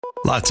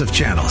Lots of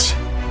channels,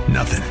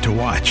 nothing to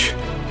watch,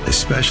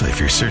 especially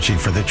if you're searching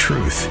for the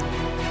truth.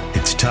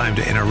 It's time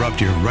to interrupt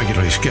your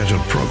regularly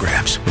scheduled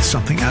programs with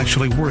something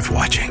actually worth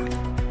watching.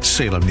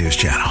 Salem News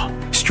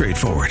Channel.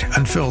 Straightforward,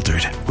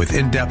 unfiltered, with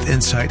in-depth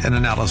insight and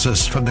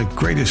analysis from the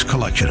greatest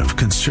collection of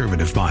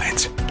conservative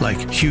minds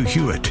like Hugh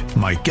Hewitt,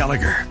 Mike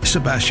Gallagher,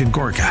 Sebastian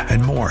Gorka,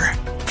 and more.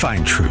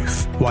 Find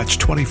truth. Watch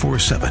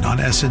 24/7 on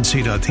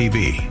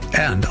snc.tv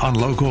and on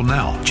Local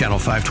Now, Channel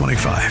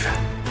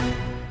 525.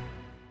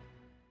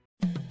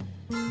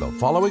 The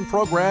following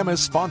program is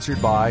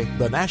sponsored by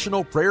the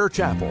National Prayer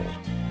Chapel.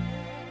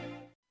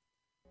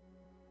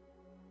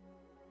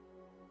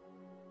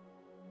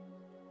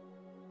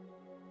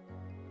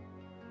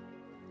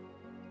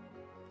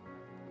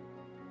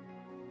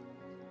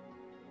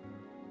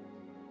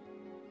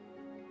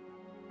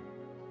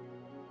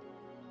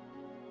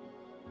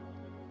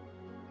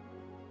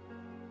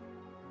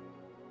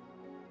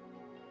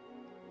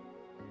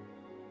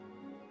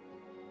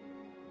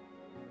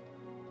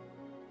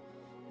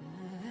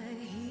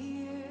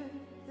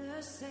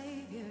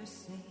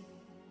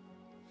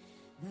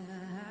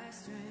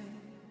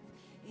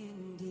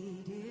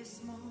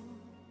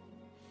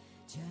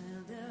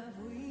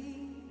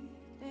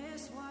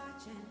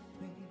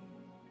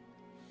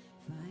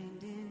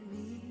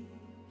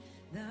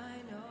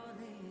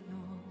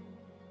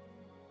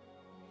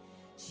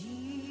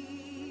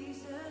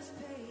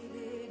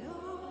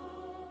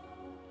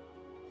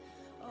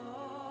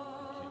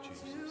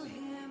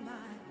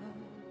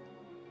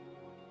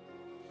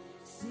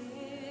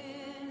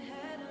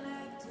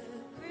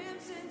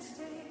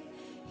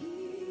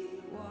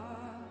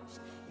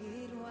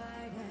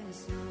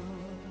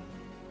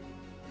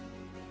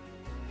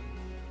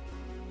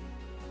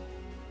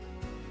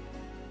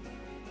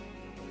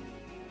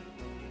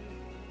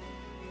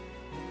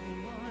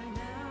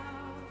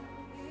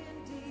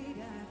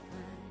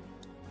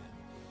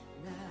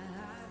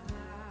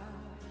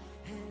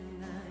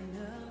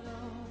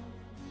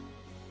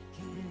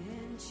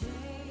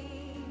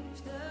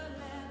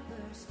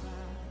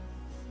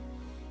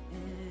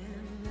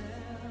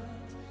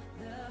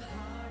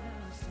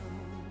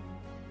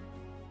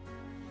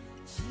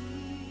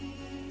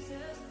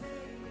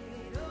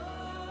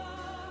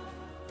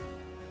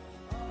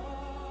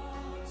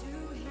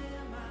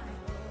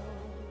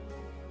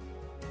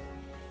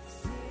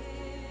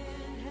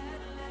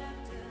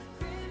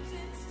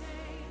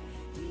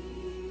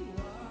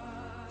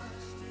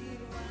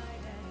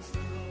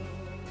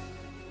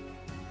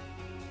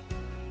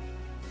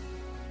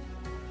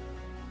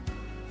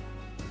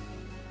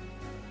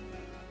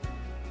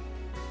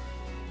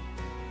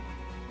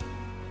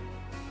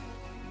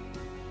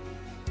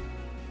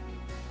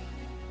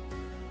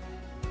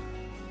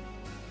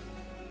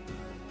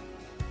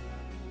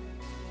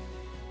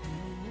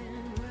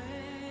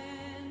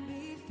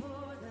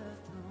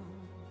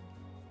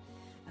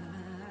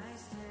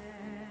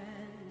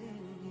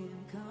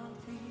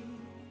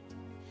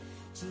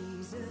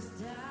 Jesus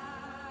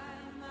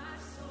died my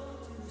soul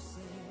to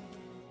save.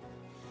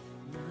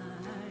 My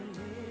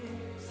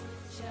lips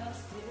shall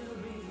still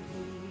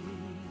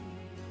redeem.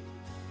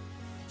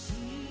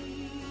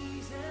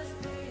 Jesus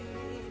paid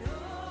it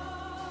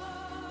all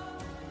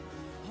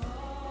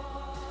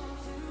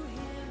to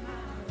him I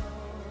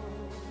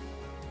owe.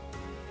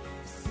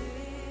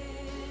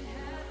 Sin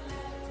had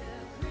left a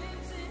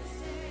crimson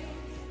stain.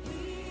 He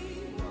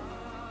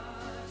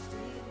washed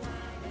it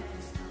white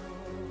as snow.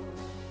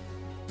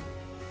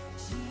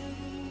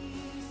 Jesus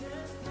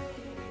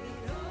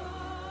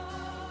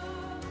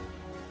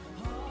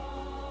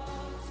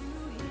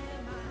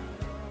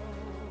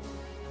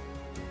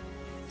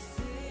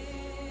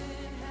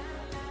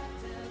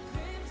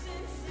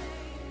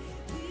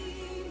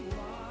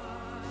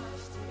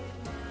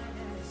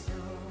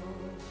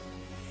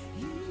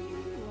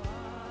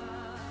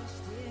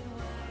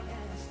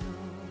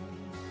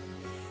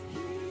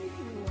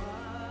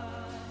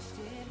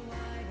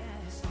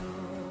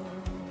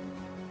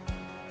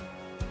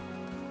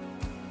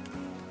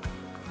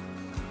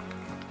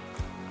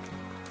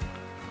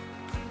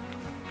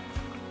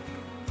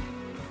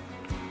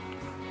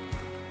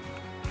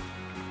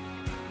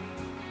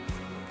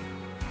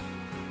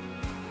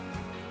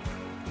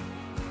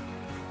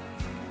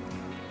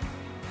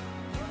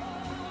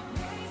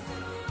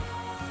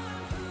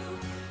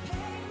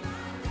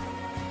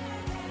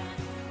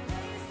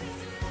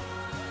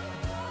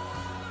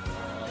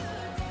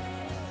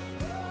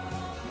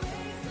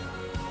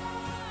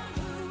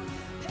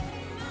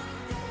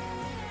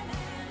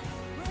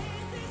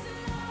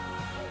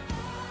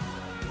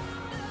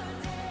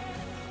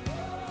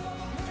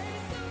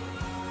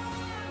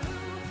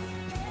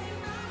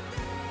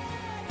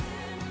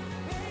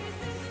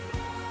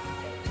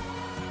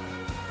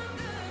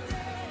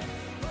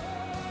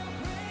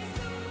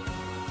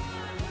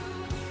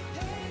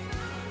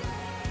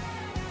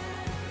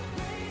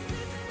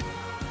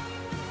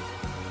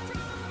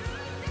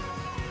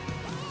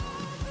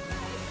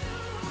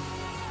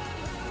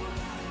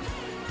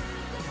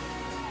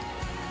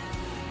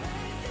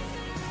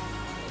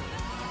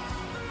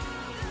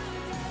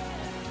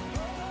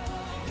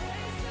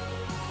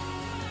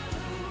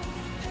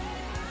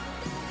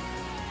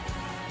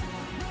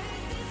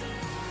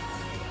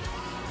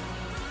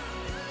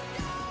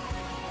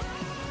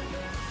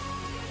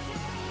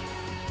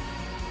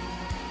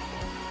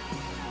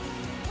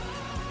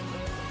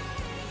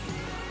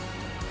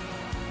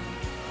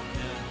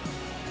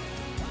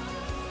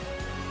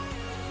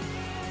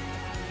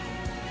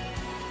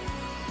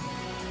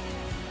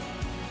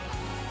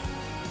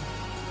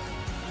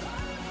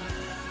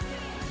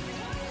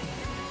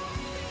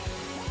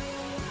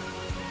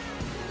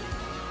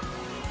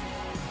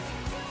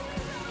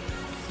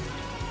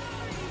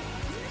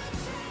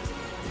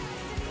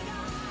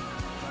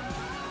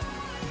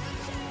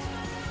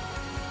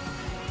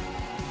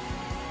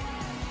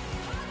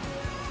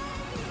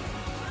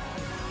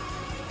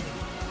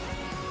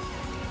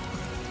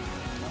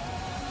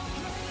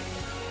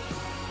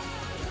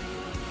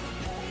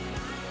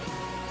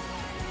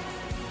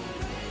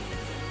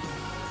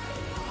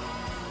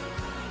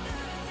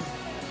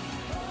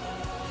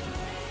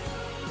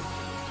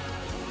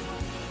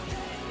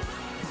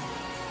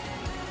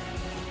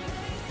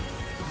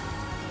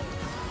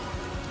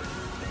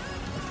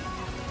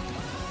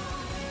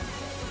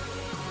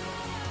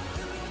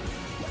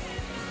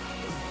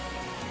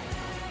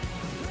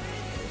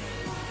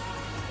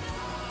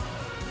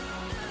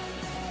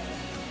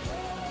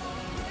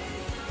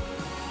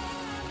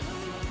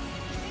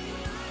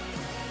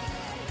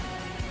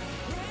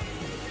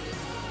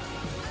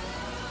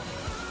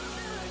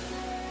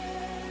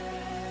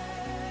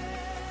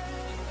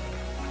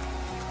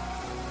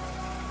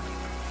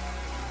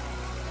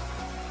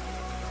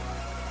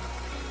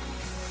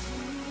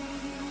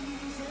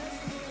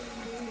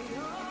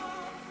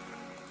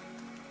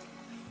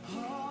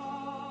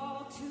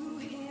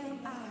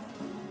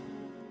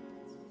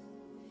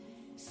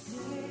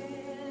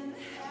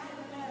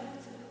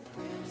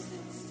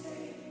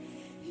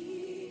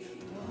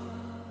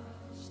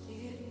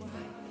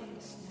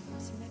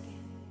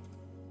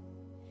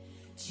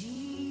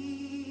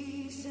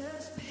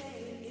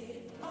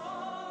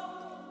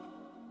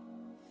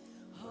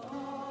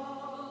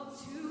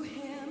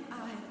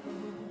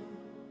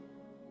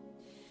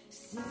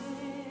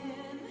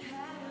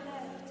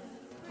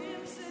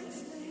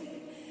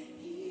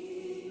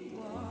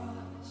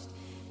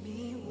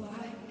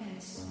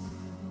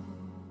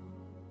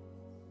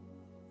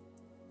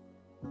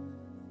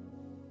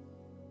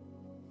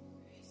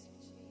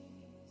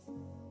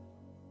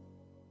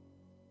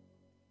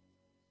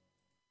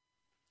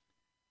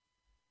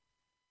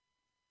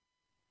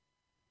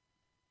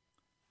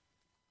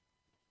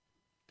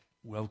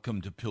Welcome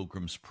to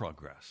Pilgrim's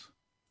Progress.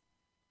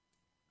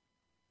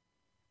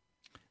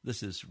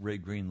 This is Ray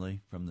Greenley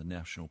from the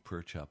National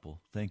Prayer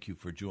Chapel. Thank you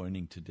for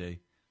joining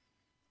today.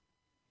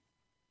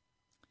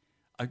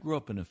 I grew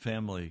up in a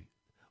family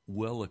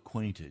well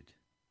acquainted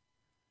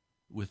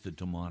with the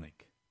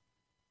demonic.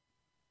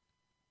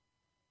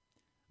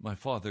 My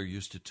father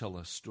used to tell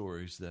us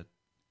stories that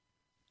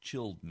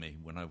chilled me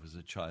when I was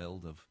a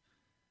child of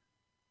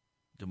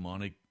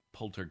demonic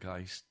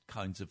poltergeist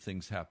kinds of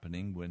things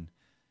happening when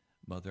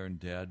Mother and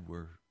Dad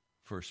were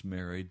first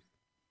married.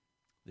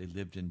 They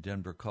lived in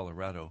Denver,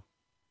 Colorado.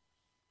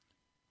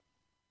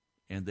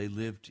 And they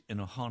lived in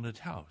a haunted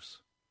house.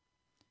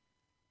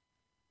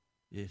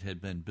 It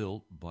had been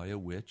built by a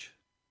witch,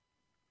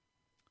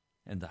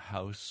 and the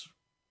house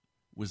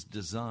was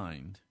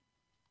designed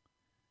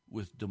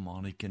with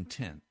demonic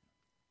intent,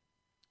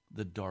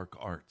 the dark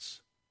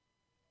arts.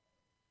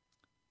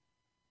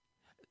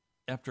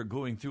 After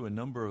going through a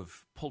number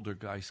of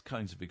poltergeist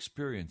kinds of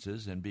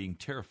experiences and being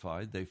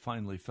terrified, they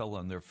finally fell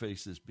on their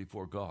faces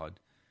before God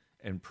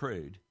and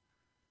prayed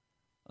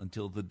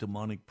until the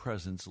demonic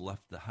presence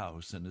left the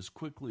house, and as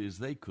quickly as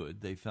they could,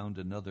 they found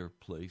another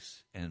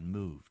place and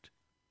moved.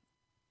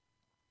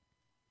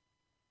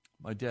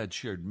 My dad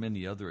shared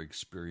many other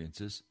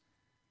experiences.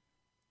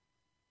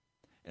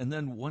 And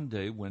then one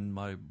day, when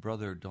my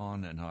brother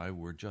Don and I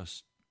were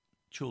just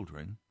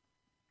children,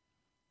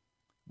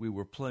 we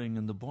were playing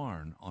in the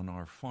barn on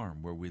our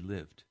farm where we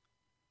lived.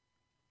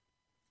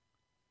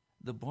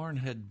 The barn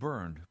had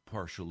burned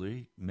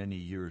partially many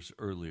years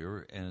earlier,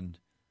 and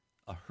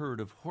a herd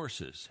of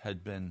horses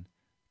had been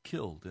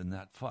killed in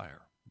that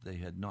fire. They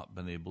had not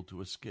been able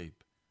to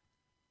escape.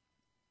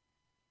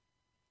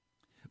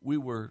 We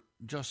were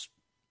just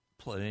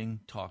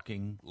playing,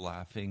 talking,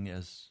 laughing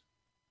as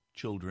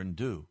children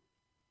do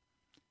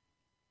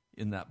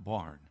in that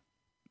barn,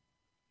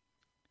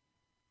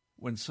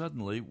 when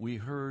suddenly we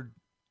heard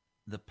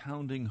the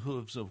pounding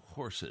hooves of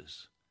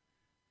horses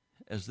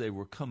as they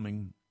were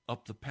coming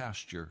up the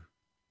pasture,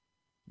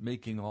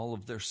 making all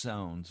of their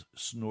sounds,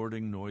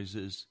 snorting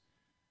noises,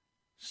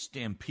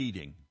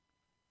 stampeding.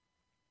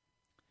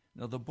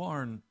 Now the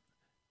barn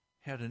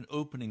had an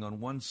opening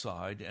on one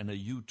side and a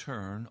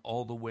U-turn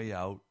all the way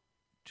out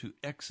to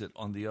exit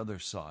on the other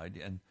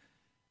side,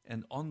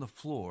 and on the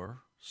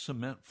floor,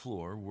 cement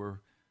floor,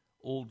 were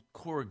old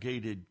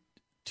corrugated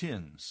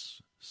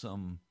tins,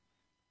 some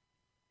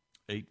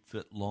 8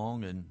 feet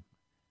long and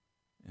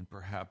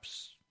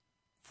perhaps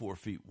 4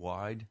 feet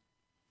wide.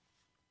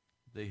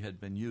 They had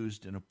been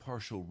used in a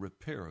partial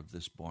repair of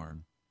this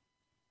barn.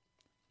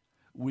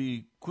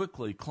 We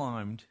quickly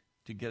climbed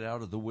to get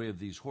out of the way of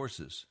these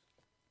horses,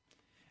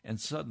 and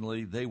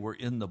suddenly they were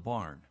in the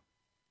barn,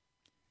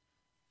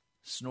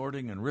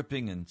 snorting and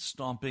ripping and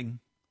stomping.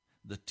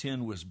 The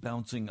tin was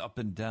bouncing up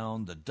and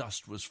down. The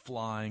dust was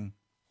flying.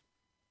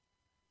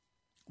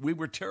 We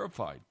were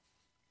terrified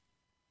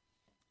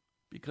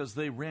because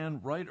they ran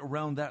right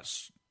around that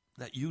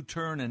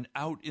U-turn and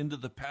out into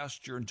the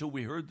pasture. Until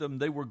we heard them,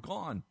 they were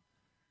gone.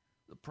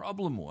 The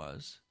problem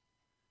was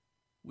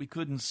we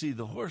couldn't see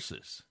the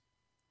horses.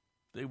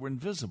 They were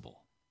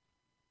invisible.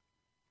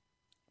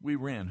 We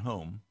ran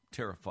home,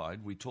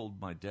 terrified. We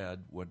told my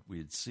dad what we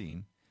had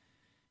seen.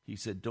 He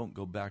said, "Don't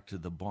go back to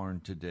the barn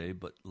today,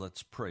 but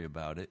let's pray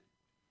about it."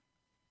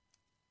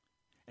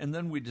 And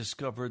then we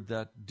discovered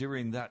that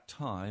during that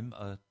time,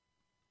 a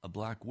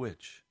black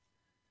witch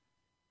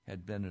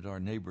had been at our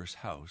neighbor's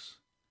house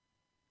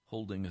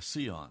holding a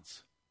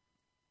seance.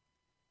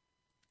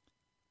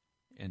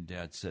 And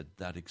Dad said,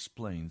 "That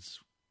explains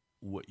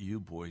what you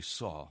boys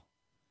saw.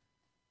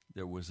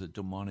 There was a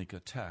demonic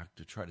attack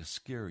to try to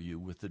scare you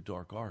with the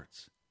dark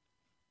arts."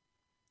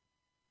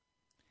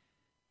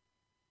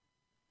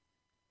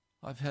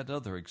 I've had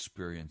other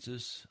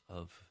experiences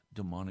of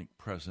demonic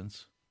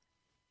presence.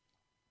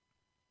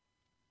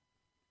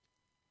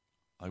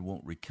 I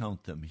won't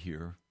recount them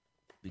here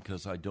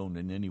because I don't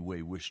in any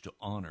way wish to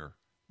honor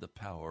the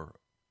power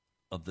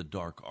of the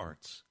dark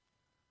arts.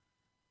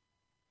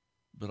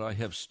 But I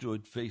have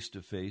stood face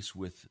to face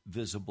with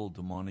visible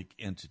demonic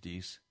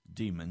entities,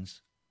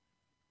 demons,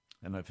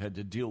 and I've had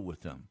to deal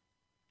with them.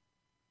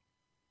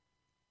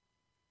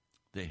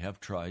 They have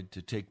tried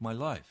to take my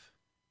life.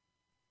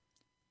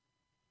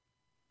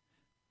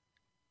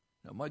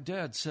 Now, my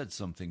dad said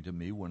something to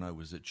me when I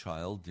was a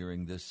child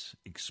during this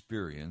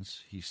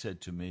experience. He said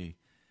to me,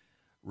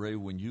 "Ray,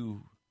 when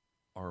you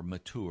are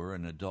mature,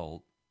 an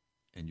adult,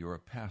 and you're a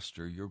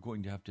pastor, you're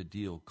going to have to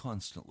deal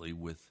constantly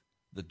with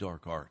the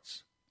dark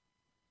arts,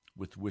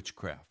 with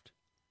witchcraft."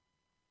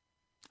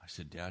 I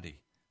said,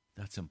 "Daddy,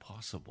 that's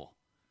impossible.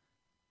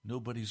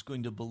 Nobody's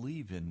going to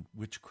believe in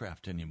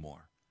witchcraft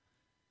anymore."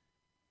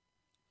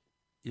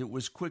 It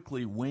was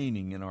quickly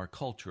waning in our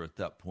culture at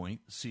that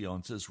point.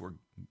 Seances were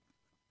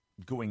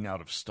going out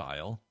of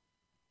style.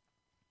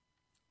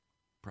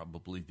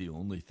 Probably the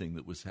only thing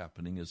that was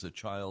happening as a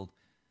child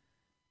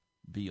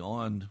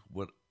beyond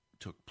what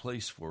took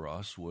place for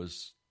us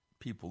was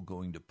people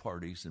going to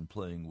parties and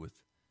playing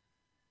with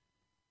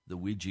the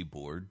Ouija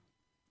board.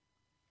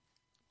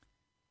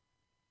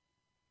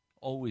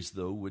 Always,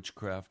 though,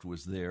 witchcraft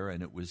was there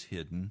and it was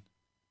hidden.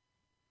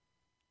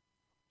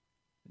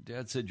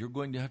 Dad said, you're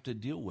going to have to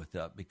deal with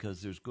that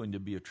because there's going to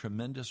be a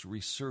tremendous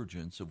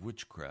resurgence of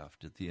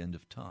witchcraft at the end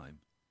of time.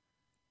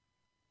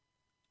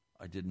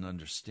 I didn't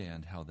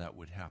understand how that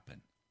would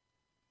happen.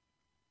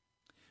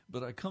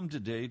 But I come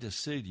today to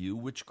say to you,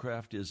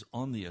 witchcraft is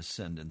on the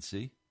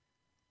ascendancy.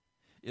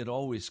 It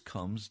always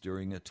comes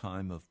during a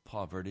time of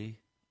poverty,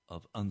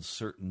 of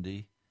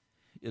uncertainty.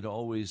 It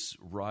always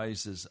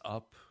rises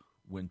up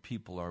when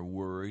people are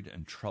worried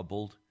and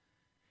troubled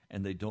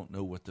and they don't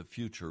know what the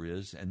future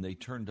is, and they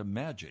turn to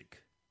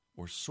magic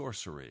or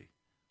sorcery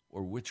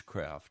or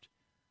witchcraft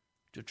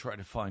to try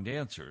to find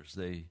answers.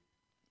 They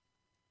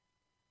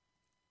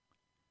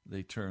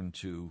turn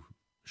to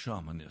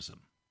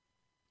shamanism,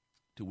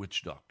 to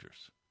witch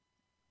doctors.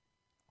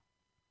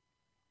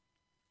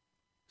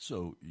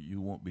 So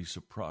you won't be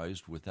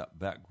surprised with that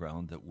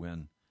background that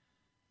when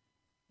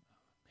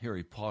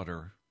Harry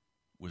Potter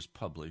was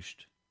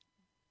published,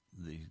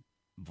 the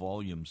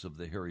volumes of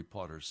the Harry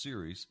Potter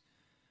series,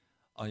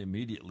 I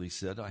immediately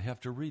said, I have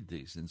to read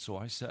these. And so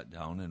I sat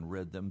down and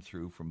read them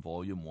through from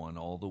volume 1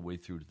 all the way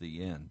through to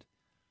the end.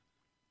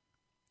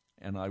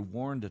 And I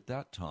warned at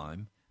that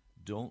time,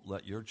 don't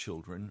let your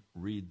children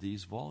read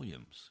these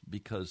volumes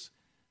because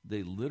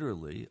they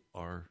literally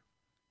are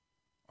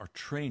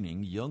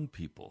training young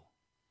people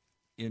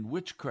in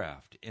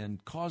witchcraft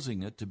and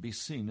causing it to be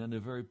seen in a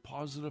very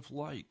positive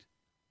light.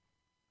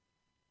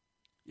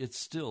 It's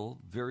still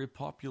very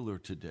popular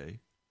today,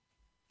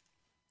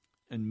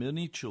 and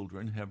many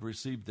children have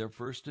received their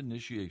first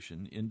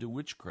initiation into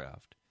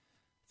witchcraft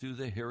through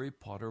the Harry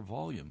Potter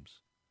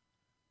volumes.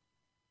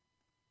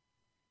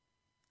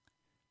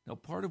 Now,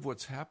 part of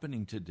what's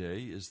happening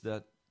today is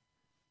that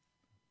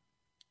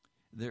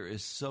there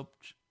is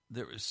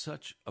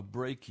such a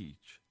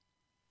breakage,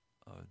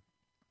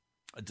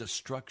 a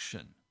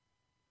destruction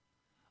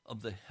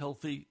of the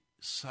healthy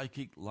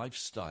psychic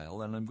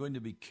lifestyle, and I'm going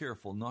to be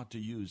careful not to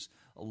use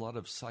a lot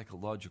of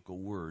psychological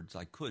words.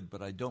 I could,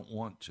 but I don't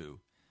want to.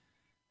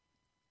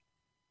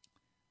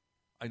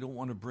 I don't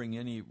want to bring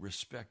any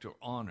respect or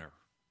honor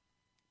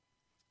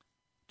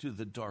to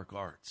the dark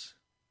arts.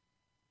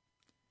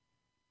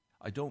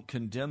 I don't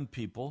condemn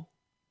people.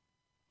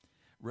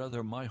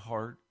 Rather, my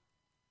heart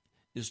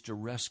is to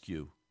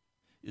rescue,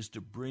 is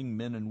to bring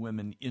men and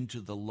women into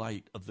the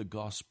light of the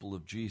gospel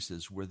of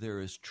Jesus, where there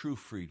is true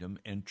freedom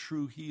and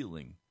true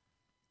healing.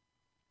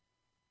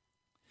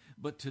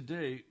 But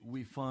today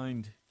we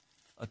find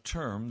a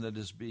term that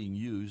is being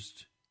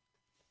used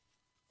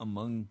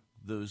among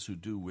those who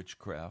do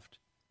witchcraft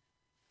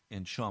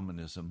and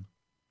shamanism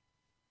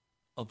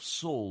of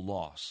soul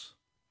loss.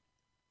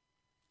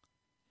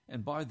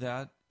 And by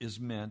that is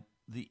meant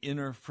the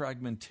inner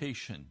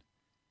fragmentation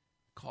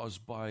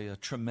caused by a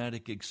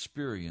traumatic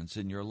experience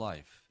in your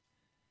life.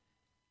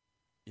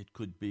 It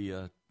could be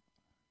a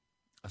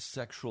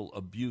sexual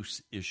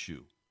abuse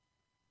issue.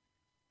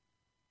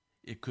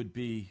 It could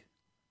be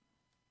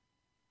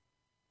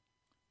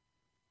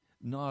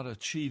not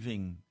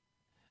achieving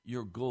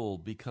your goal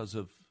because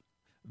of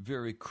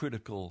very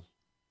critical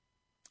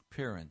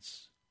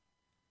parents,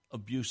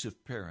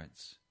 abusive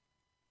parents.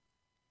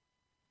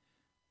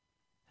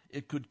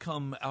 It could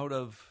come out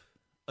of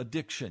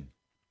addiction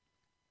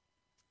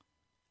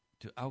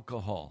to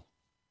alcohol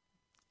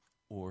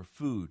or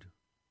food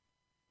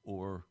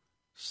or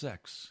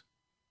sex,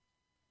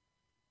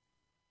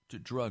 to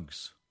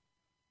drugs.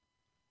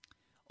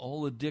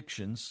 All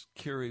addictions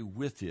carry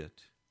with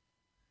it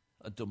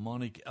a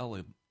demonic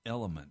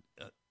element.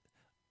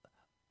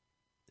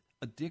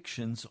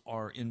 Addictions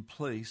are in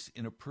place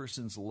in a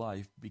person's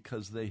life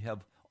because they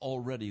have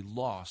already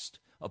lost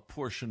a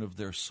portion of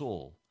their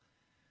soul.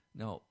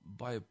 Now,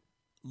 by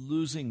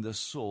losing the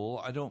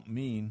soul, I don't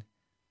mean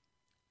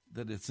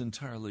that it's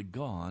entirely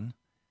gone,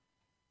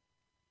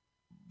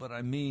 but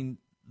I mean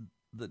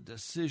the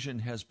decision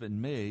has been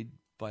made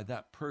by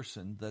that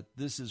person that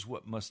this is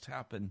what must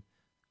happen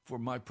for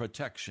my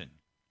protection.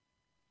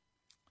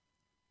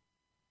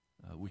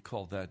 We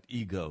call that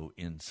ego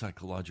in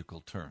psychological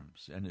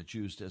terms, and it's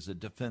used as a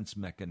defense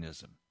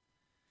mechanism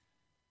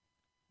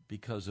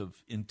because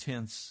of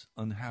intense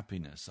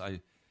unhappiness.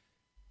 I,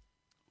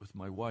 with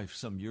my wife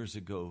some years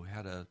ago,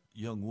 had a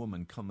young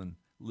woman come and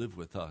live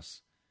with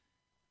us,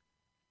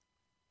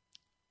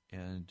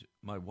 and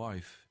my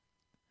wife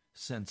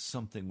sensed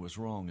something was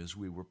wrong as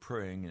we were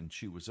praying, and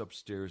she was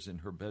upstairs in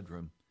her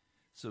bedroom.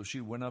 So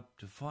she went up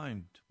to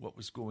find what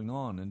was going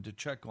on and to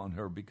check on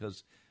her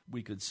because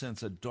we could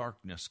sense a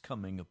darkness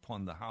coming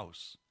upon the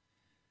house.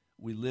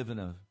 We live in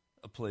a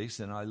place,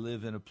 and I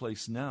live in a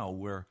place now,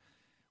 where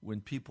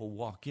when people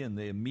walk in,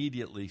 they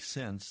immediately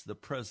sense the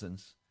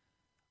presence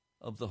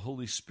of the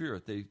Holy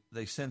Spirit.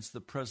 They sense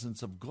the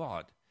presence of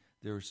God.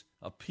 There's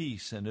a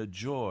peace and a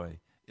joy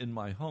in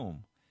my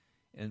home.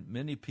 And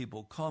many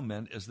people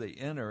comment as they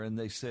enter and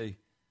they say,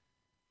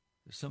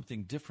 there's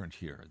something different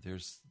here.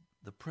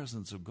 The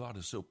presence of God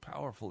is so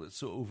powerful, it's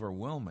so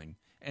overwhelming.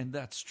 And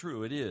that's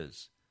true, it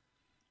is.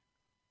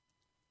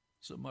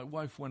 So my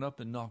wife went up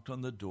and knocked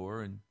on the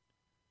door, and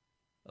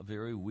A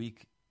very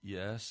weak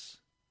yes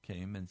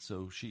came, and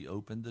so she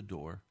opened the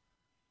door.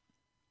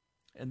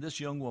 And this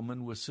young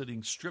woman was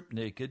sitting stripped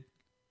naked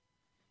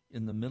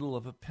in the middle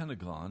of a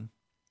pentagon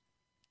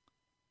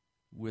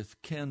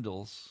with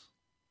candles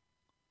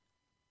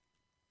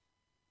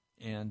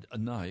and a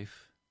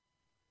knife,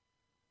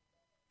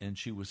 and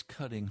she was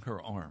cutting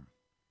her arm.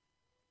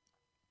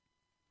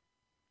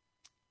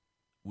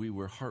 We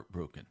were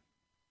heartbroken.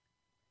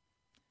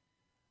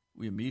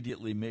 We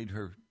immediately made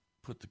her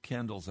put the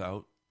candles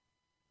out,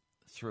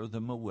 throw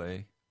them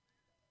away,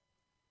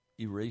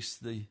 erase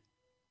the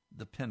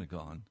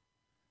pentagon,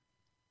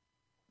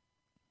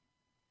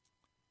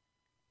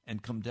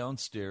 and come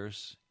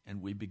downstairs,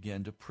 and we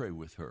began to pray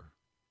with her.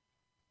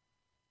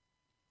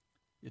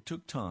 It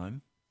took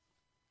time.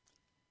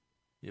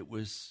 It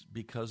was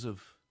because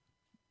of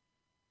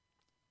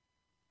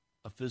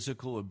a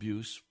physical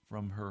abuse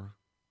from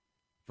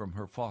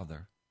her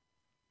father.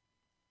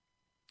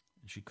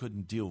 She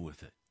couldn't deal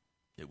with it.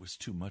 It was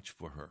too much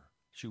for her.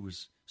 She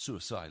was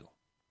suicidal.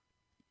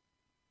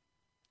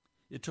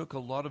 It took a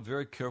lot of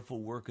very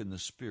careful work in the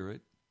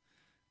spirit.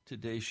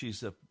 Today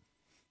she's a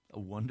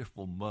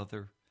wonderful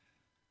mother.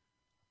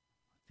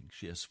 I think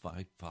she has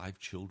five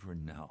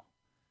children now.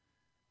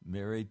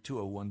 Married to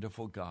a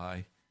wonderful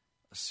guy,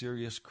 a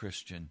serious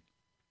Christian,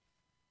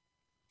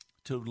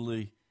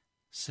 totally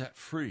set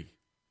free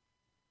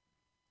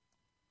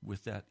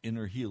with that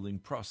inner healing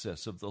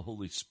process of the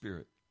Holy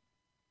Spirit.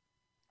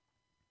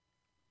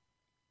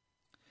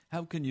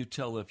 How can you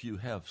tell if you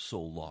have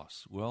soul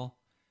loss? Well,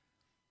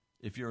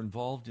 if you're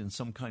involved in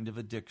some kind of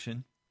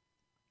addiction,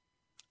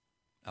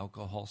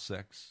 alcohol,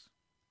 sex,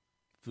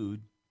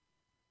 food,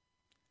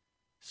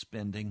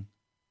 spending,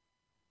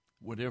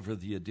 whatever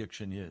the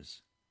addiction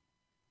is,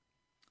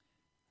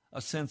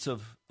 a sense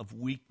of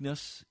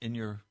weakness in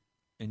your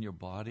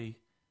body,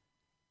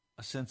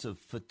 a sense of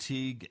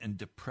fatigue and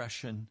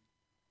depression,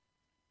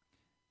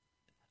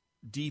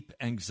 deep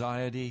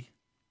anxiety,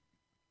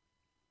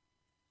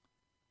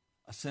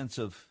 a sense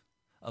of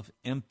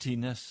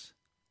emptiness,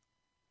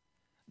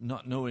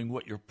 not knowing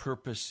what your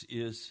purpose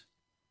is,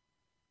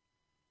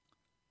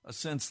 a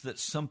sense that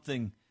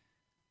something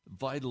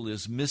vital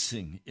is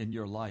missing in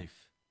your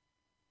life.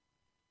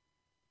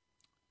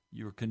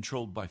 You're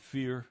controlled by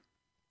fear.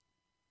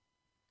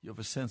 You have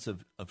a sense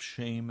of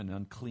shame and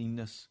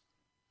uncleanness.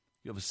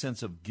 You have a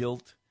sense of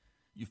guilt.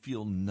 You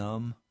feel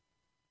numb.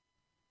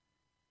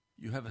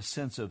 You have a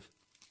sense of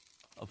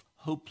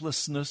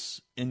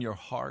hopelessness in your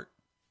heart.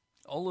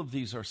 All of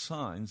these are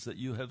signs that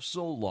you have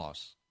soul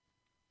loss.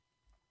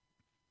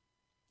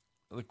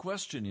 The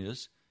question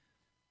is,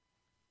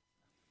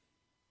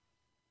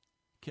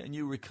 can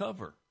you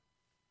recover?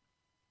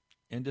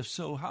 And if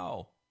so,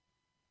 how?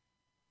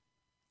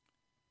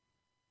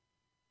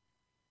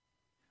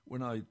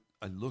 When I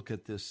look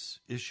at this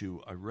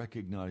issue, I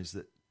recognize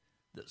that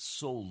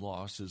soul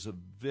loss is a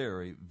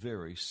very,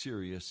 very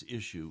serious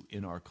issue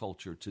in our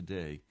culture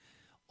today.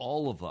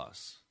 All of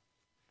us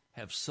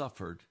have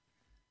suffered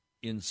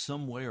in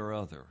some way or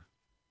other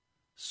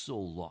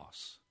soul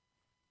loss.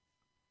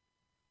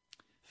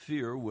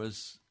 Fear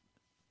was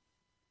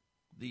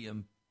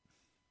the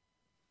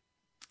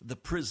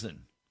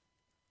prison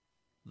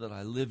that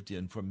I lived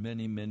in for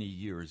many, many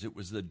years. It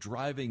was the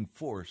driving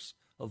force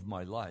of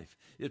my life.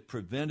 It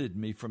prevented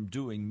me from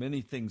doing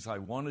many things I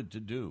wanted to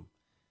do.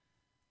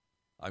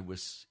 I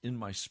was, in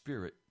my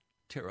spirit,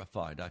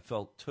 terrified. I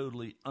felt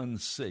totally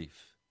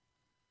unsafe.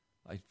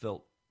 I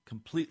felt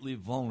completely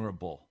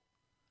vulnerable.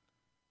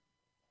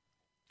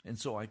 And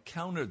so I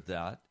countered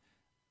that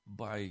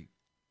by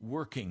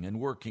working and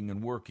working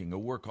and working, a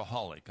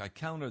workaholic. I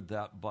countered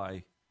that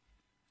by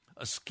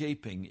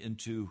escaping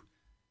into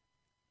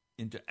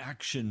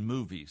action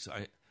movies.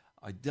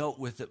 I dealt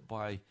with it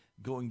by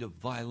going to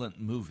violent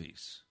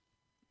movies.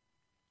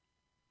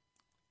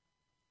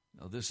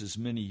 Now, this is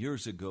many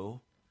years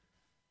ago,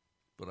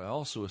 but I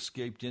also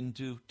escaped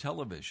into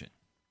television.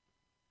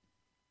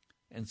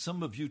 And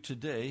some of you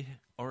today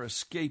are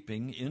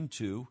escaping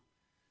into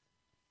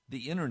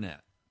the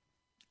internet,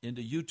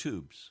 into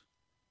YouTubes.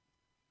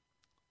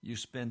 You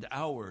spend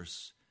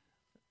hours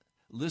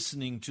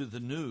listening to the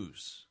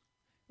news,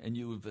 and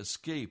you have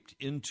escaped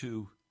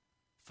into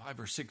 5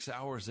 or 6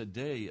 hours a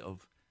day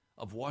of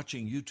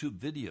watching YouTube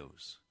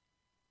videos.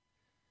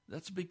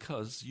 That's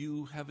because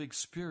you have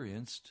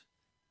experienced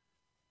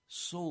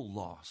soul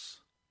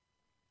loss.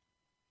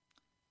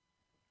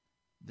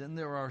 Then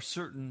there are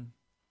certain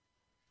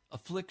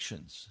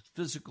afflictions,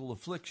 physical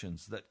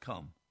afflictions that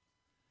come.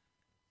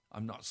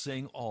 I'm not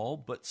saying all,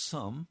 but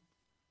some,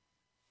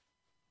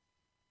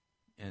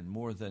 and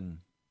more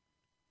than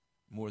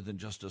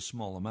just a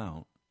small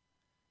amount.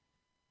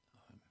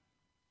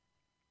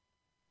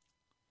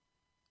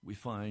 We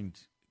find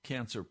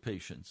cancer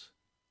patients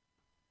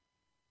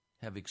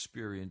have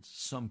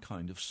experienced some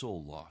kind of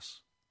soul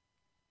loss,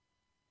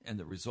 and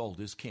the result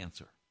is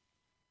cancer.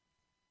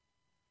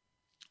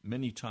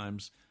 Many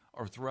times,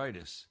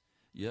 arthritis.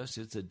 Yes,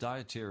 it's a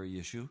dietary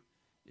issue.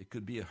 It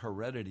could be a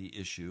heredity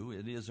issue.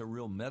 It is a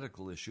real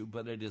medical issue,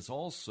 but it is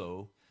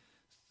also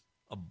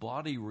a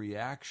body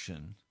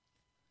reaction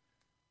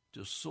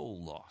to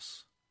soul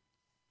loss.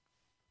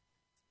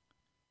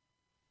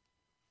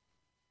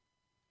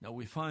 Now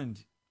we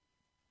find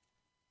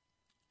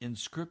in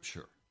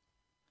Scripture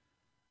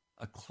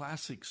a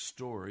classic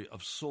story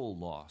of soul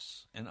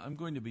loss, and I'm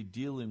going to be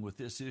dealing with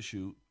this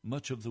issue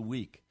much of the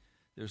week.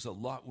 There's a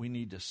lot we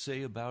need to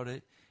say about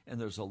it, and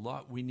there's a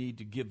lot we need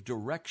to give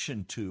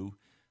direction to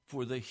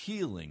for the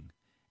healing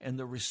and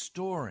the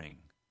restoring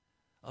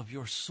of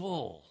your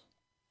soul.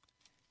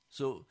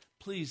 So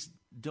please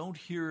don't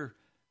hear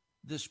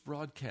this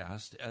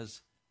broadcast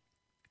as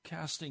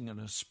casting an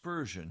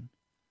aspersion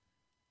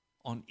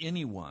on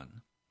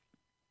anyone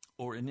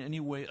or in any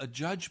way a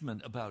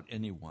judgment about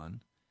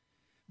anyone,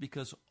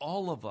 because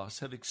all of us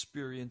have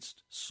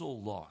experienced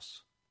soul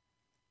loss.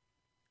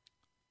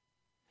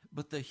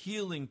 But the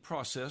healing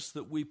process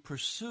that we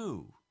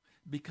pursue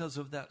because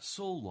of that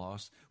soul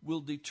loss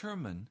will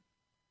determine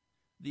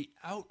the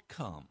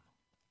outcome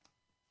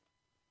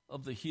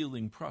of the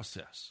healing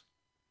process.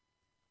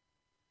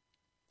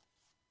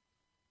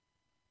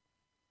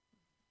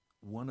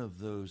 One of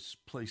those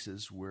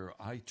places where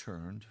I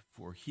turned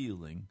for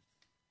healing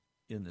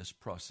in this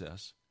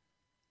process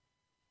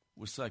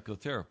was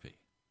psychotherapy.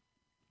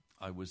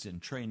 I was in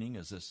training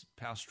as a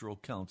pastoral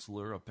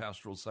counselor, a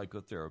pastoral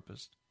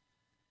psychotherapist,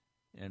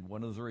 and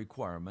one of the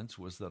requirements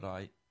was that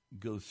I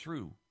go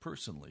through,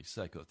 personally,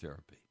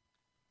 psychotherapy.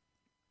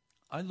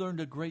 I learned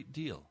a great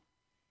deal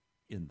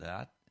in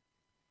that,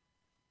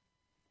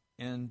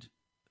 and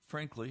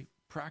frankly,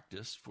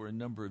 practiced for a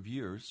number of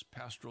years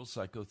pastoral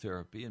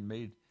psychotherapy and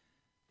made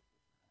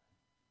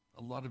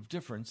a lot of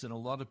difference in a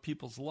lot of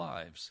people's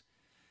lives.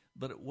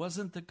 But it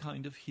wasn't the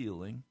kind of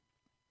healing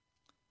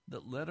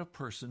that led a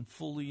person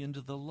fully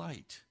into the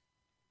light.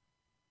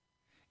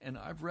 And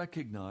I've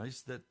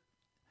recognized that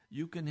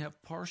you can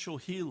have partial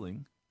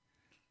healing,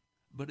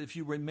 but if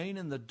you remain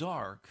in the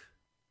dark,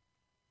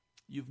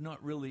 you've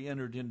not really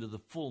entered into the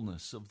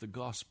fullness of the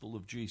gospel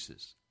of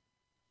Jesus.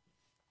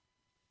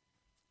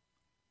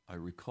 I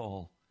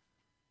recall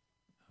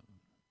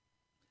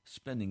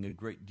spending a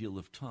great deal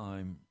of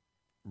time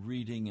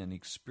reading and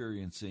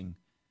experiencing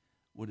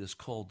what is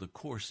called the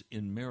Course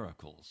in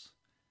Miracles.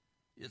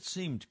 It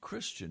seemed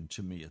Christian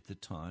to me at the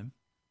time.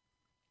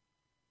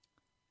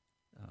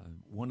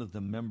 One of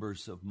the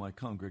members of my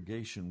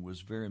congregation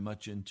was very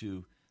much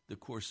into the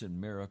Course in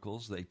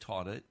Miracles. They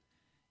taught it,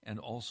 and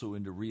also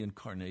into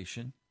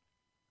reincarnation.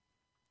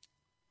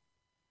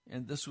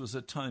 And this was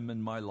a time in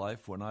my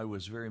life when I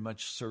was very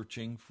much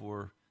searching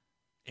for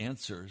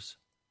answers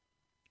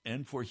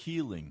and for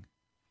healing.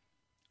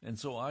 And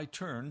so I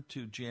turned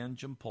to Jan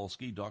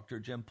Jampolsky, Dr.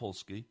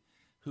 Jampolsky,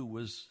 who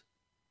was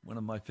one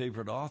of my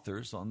favorite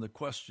authors on the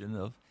question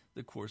of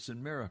the Course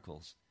in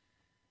Miracles,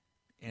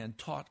 and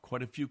taught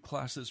quite a few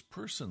classes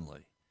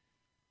personally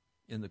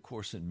in the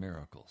Course in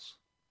Miracles.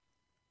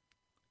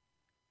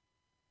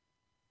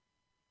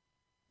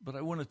 But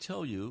I want to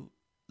tell you,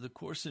 the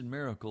Course in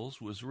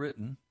Miracles was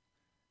written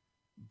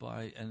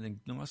by an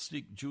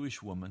agnostic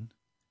Jewish woman,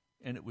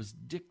 and it was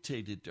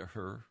dictated to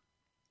her.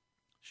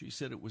 She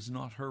said it was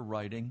not her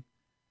writing,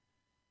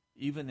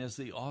 even as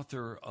the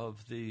author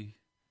of the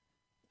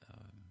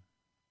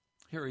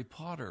Harry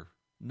Potter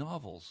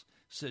novels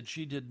said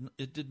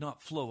it did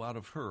not flow out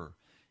of her.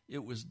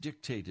 It was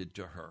dictated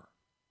to her.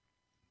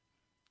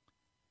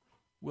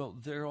 Well,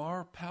 there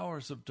are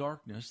powers of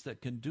darkness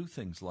that can do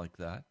things like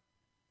that.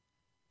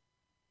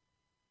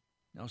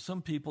 Now,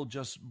 some people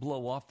just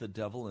blow off the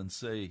devil and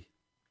say,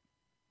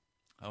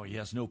 oh, he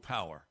has no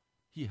power.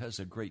 He has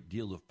a great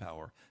deal of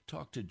power.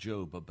 Talk to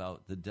Job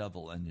about the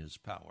devil and his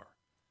power.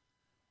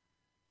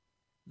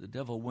 The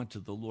devil went to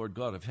the Lord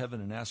God of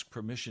heaven and asked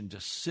permission to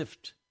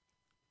sift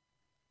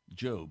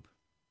Job,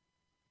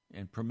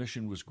 and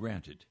permission was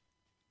granted.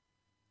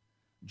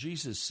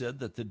 Jesus said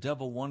that the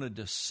devil wanted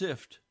to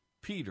sift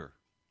Peter.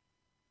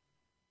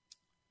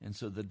 And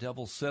so the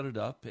devil set it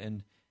up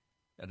and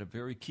at a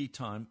very key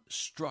time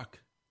struck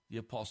the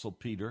Apostle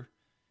Peter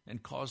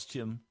and caused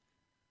him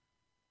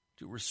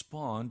to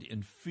respond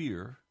in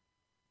fear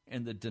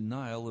and the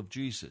denial of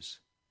Jesus.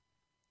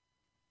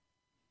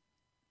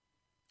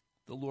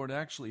 The Lord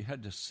actually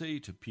had to say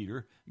to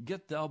Peter,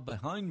 "Get thou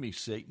behind me,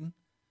 Satan.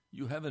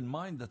 You have in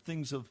mind the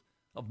things of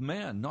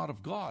man, not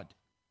of God."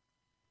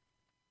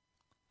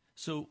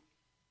 So,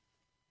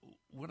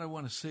 what I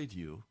want to say to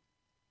you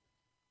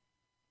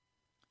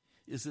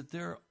is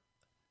that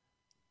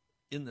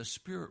in the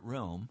spirit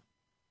realm,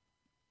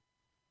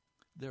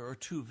 there are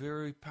two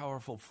very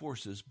powerful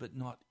forces, but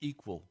not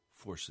equal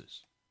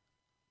forces.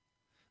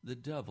 The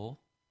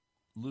devil,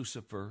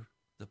 Lucifer,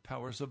 the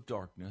powers of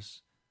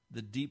darkness,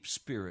 the deep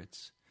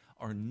spirits,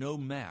 are no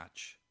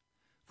match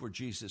for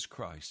Jesus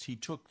Christ. He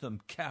took them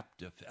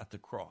captive at the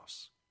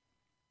cross.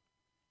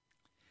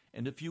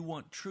 And if you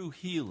want true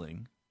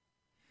healing,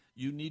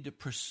 you need to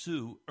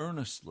pursue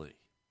earnestly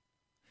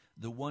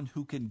the one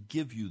who can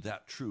give you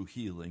that true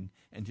healing,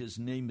 and his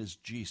name is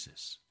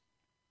Jesus.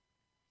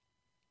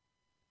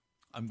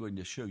 I'm going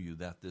to show you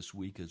that this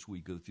week as we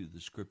go through the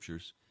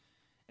scriptures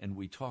and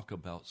we talk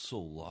about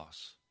soul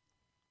loss.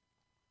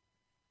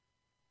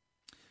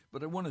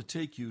 But I want to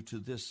take you to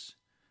this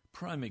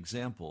prime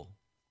example.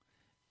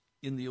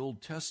 In the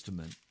Old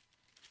Testament,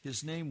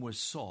 his name was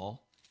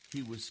Saul.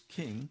 He was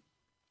king.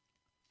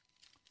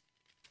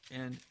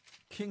 And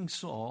King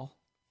Saul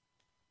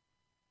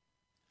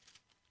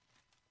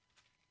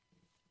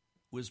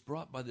was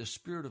brought by the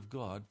Spirit of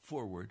God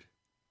forward,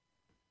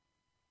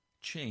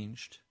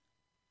 changed,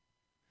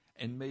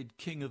 and made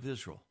king of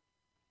Israel.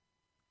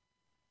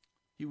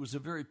 He was a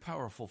very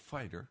powerful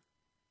fighter,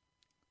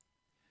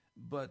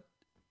 but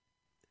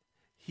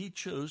he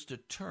chose to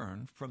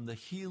turn from the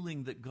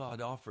healing that God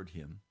offered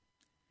him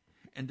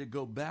and to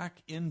go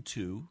back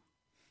into,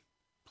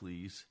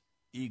 please,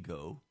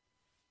 ego,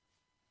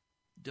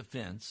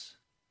 defense,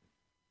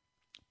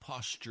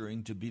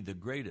 posturing to be the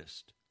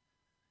greatest.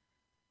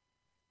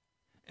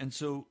 And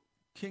so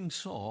King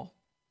Saul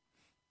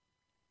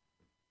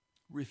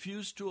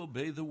refused to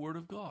obey the word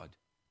of God.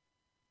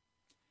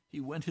 He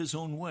went his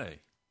own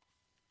way.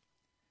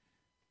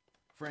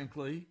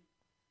 Frankly,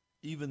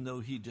 even though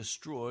he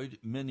destroyed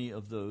many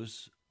of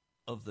those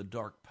of the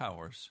dark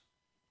powers,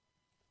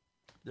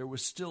 there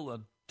was still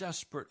a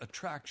desperate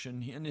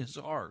attraction in his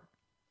heart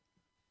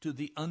to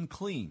the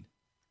unclean.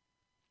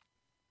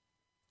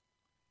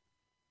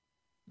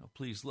 Now,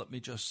 please let me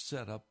just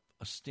set up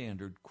a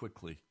standard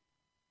quickly.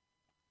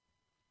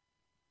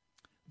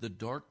 The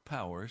dark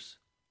powers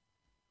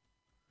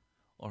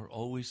are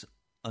always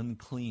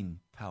unclean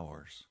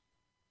powers,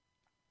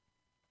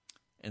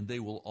 and they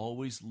will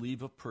always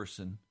leave a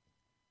person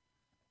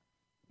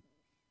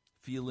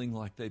feeling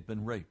like they've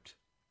been raped.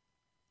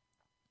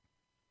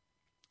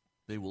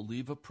 They will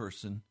leave a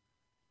person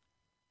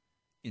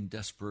in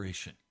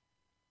desperation.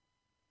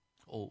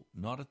 Oh,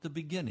 not at the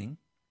beginning,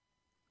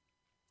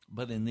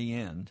 but in the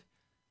end,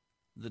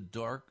 the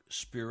dark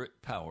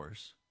spirit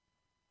powers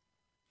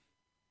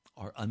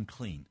are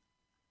unclean.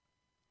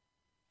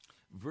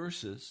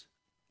 Versus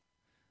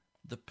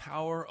the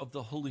power of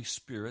the Holy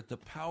Spirit, the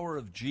power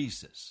of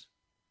Jesus,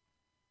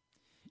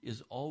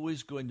 is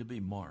always going to be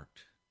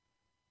marked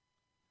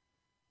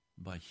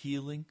by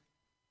healing,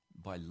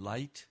 by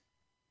light,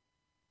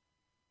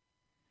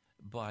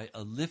 by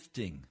a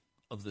lifting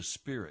of the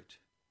Spirit.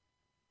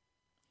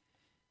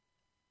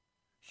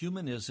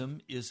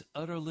 Humanism is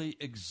utterly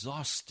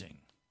exhausting,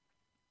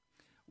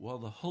 while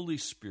the Holy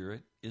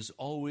Spirit is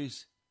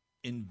always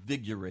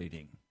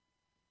invigorating.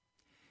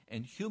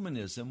 And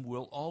humanism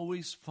will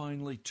always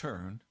finally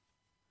turn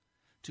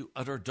to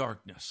utter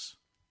darkness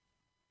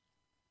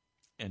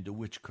and to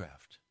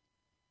witchcraft.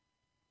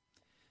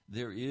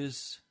 There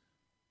is,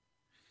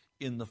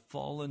 in the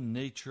fallen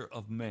nature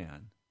of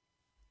man,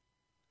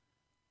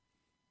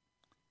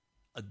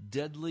 a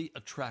deadly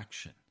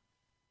attraction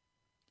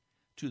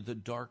to the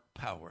dark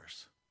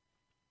powers,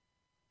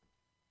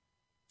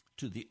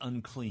 to the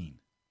unclean.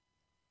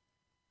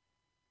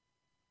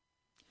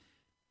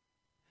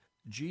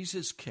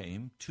 Jesus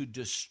came to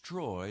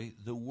destroy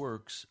the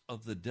works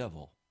of the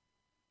devil.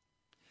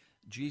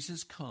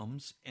 Jesus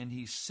comes and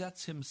he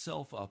sets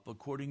himself up,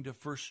 according to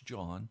 1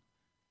 John.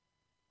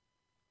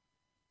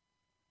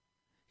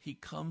 He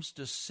comes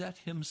to set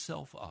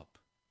himself up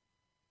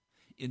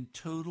in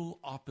total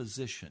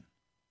opposition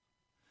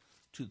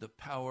to the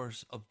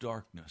powers of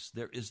darkness.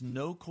 There is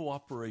no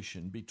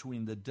cooperation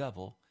between the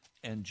devil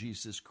and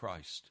Jesus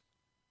Christ.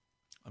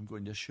 I'm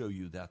going to show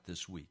you that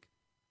this week.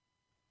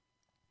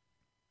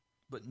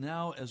 But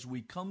now, as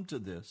we come to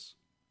this,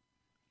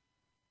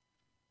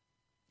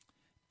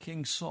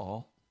 King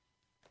Saul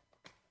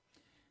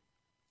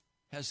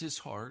has his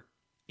heart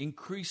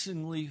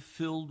increasingly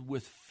filled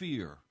with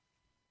fear,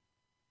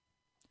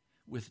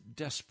 with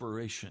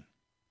desperation,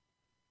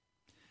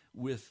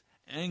 with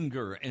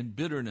anger and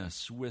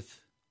bitterness, with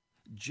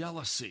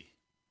jealousy.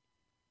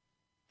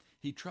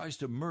 He tries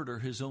to murder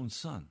his own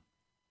son.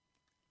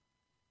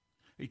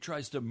 He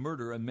tries to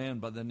murder a man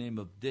by the name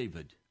of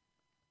David.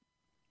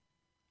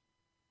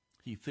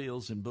 He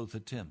fails in both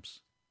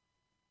attempts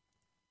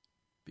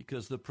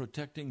because the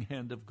protecting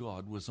hand of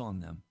God was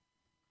on them.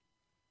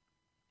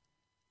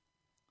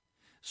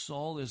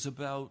 Saul is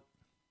about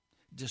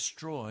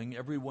destroying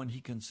everyone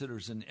he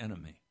considers an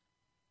enemy.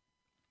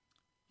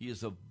 He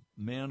is a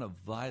man of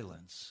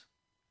violence,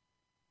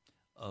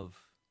 of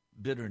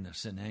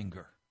bitterness and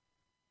anger.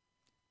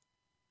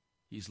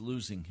 He's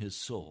losing his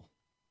soul.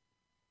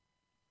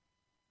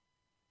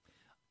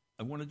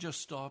 I want to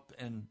just stop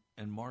and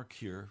mark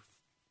here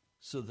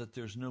so that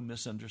there's no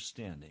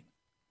misunderstanding.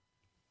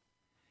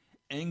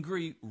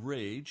 Angry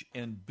rage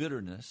and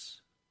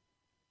bitterness,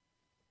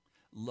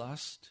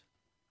 lust,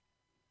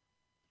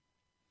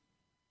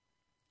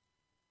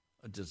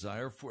 a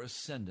desire for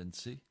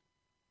ascendancy,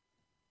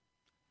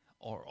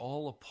 are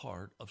all a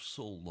part of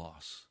soul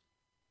loss.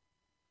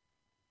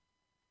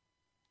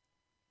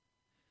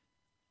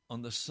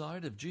 On the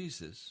side of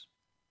Jesus,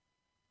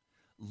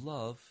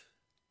 love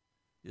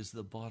is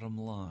the bottom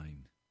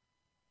line.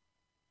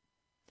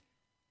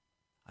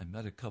 I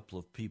met a couple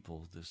of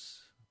people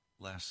this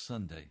last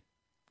Sunday.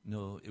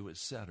 No, it was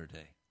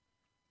Saturday.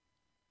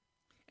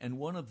 And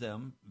one of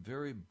them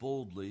very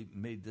boldly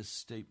made this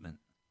statement: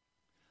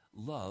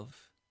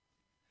 love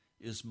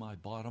is my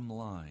bottom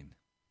line.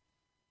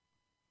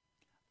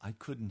 I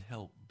couldn't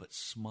help but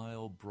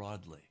smile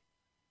broadly.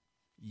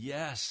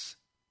 Yes,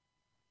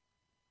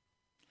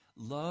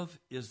 love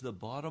is the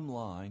bottom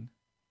line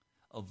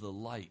of the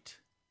light.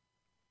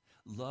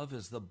 Love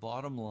is the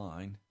bottom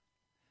line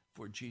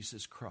for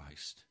Jesus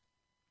Christ.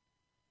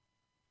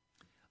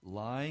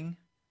 Lying,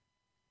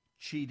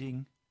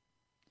 cheating,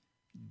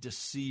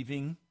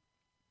 deceiving,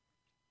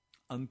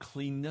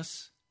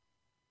 uncleanness,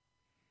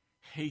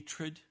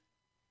 hatred,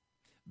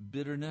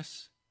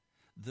 bitterness,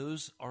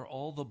 those are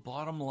all the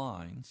bottom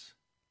lines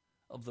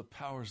of the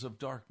powers of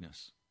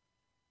darkness.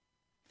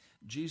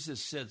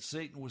 Jesus said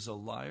Satan was a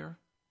liar,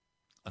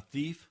 a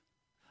thief,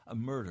 a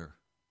murderer,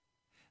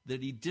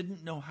 that he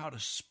didn't know how to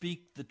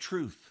speak the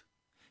truth.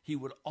 He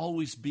would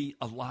always be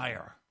a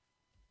liar.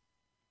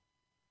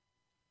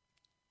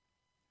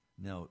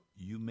 Now,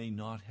 you may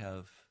not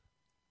have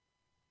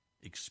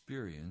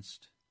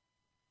experienced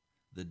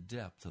the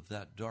depth of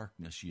that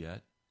darkness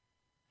yet.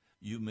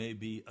 You may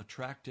be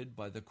attracted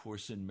by the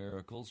Course in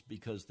Miracles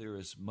because there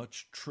is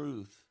much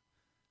truth.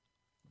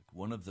 Like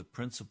one of the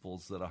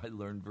principles that I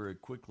learned very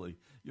quickly,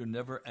 you're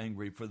never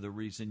angry for the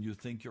reason you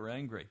think you're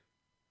angry.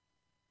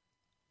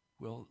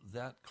 Well,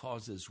 that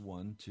causes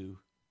one to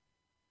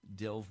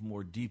delve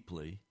more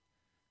deeply,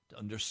 to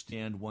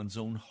understand one's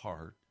own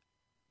heart,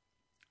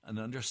 and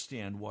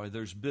understand why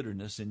there's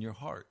bitterness in your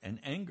heart and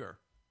anger.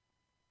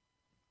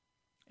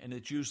 And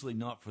it's usually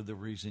not for the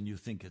reason you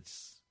think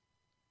it's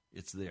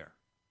there.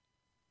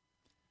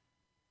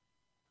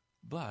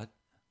 But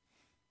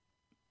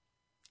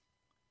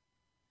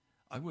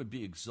I would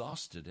be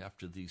exhausted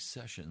after these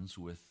sessions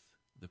with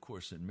the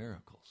Course in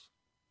Miracles,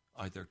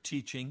 either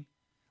teaching,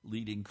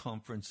 leading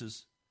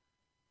conferences,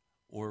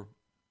 or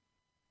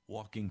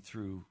walking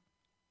through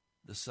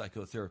the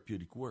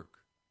psychotherapeutic work.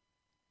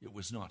 It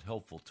was not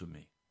helpful to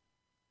me.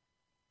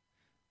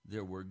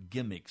 There were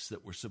gimmicks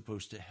that were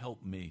supposed to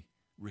help me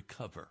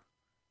recover.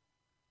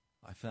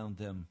 I found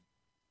them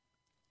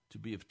to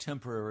be of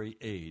temporary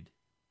aid,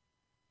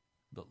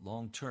 but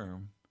long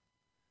term,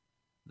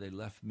 they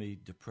left me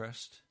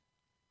depressed.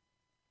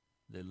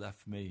 They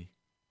left me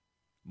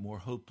more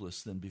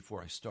hopeless than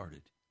before I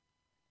started.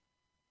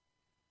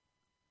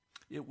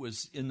 It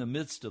was in the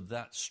midst of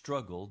that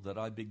struggle that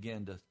I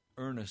began to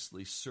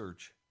earnestly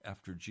search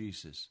after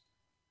Jesus.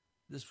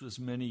 This was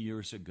many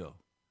years ago.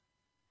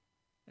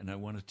 And I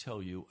want to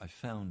tell you, I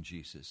found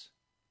Jesus.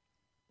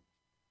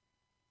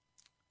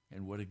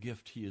 And what a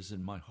gift he is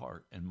in my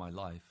heart and my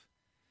life.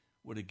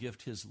 What a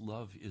gift his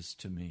love is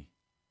to me.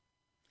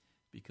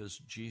 Because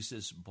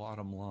Jesus'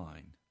 bottom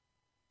line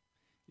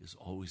is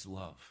always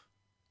love.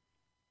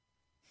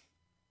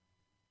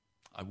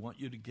 I want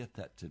you to get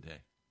that today.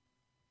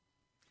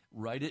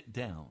 Write it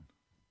down.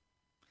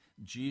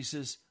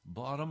 Jesus'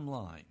 bottom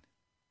line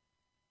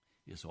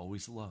is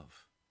always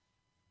love.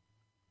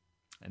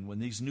 And when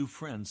these new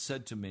friends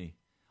said to me,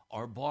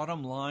 our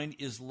bottom line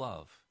is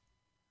love,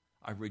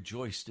 I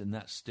rejoiced in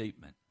that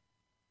statement.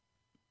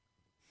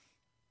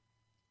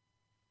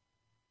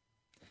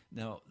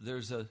 Now,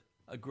 there's a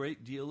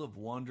great deal of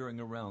wandering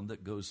around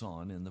that goes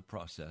on in the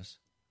process,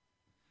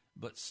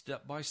 but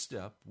step by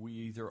step, we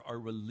either are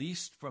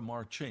released from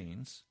our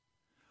chains,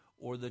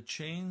 or the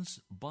chains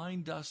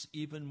bind us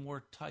even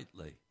more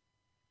tightly.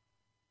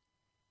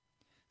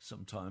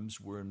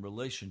 Sometimes we're in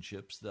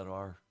relationships that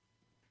are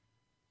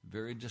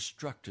very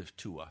destructive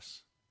to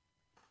us,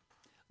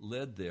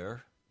 led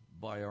there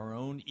by our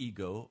own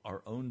ego,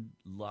 our own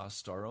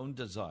lust, our own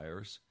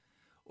desires,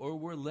 or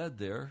we're led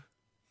there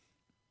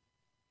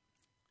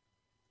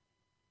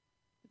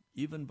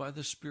even by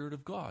the Spirit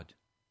of God.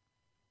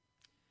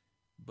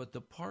 But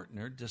the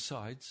partner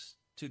decides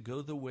to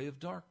go the way of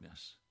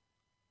darkness,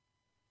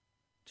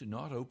 to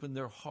not open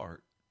their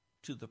heart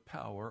to the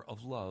power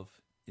of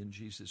love in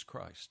Jesus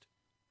Christ.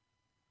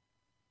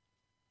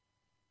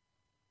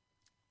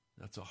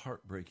 That's a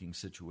heartbreaking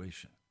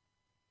situation.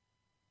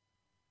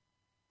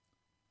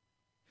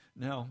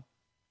 Now,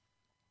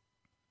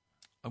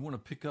 I want to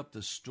pick up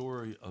the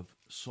story of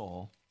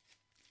Saul.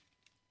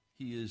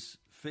 He is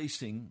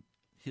facing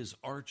his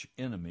arch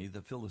enemy,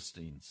 the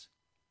Philistines.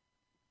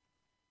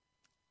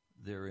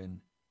 They're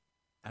in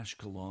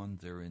Ashkelon,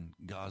 they're in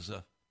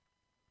Gaza.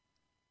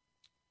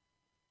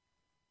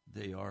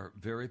 They are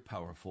very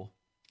powerful.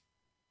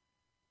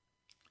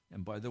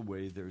 And by the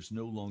way, there's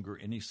no longer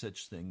any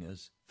such thing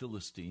as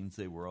Philistines.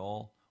 They were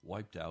all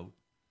wiped out.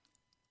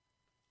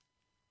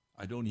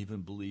 I don't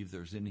even believe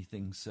there's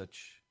anything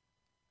such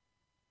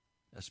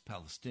as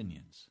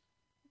Palestinians,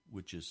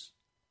 which is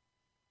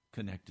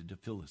connected to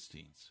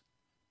Philistines.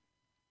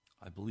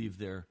 I believe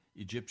they're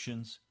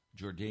Egyptians,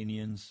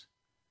 Jordanians,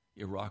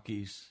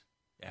 Iraqis,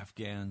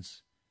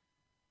 Afghans.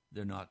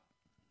 They're not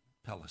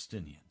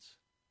Palestinians.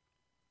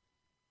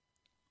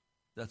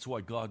 That's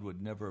why God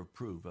would never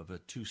approve of a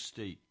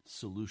two-state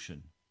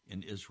solution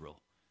in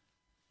Israel.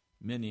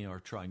 Many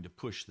are trying to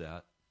push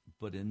that,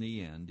 but in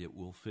the end, it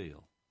will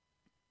fail.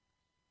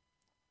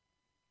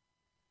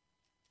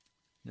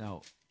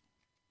 Now,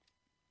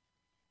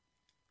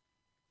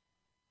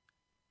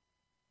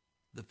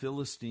 the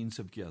Philistines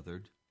have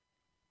gathered,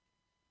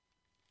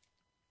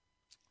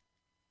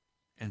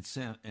 and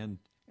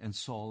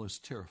Saul is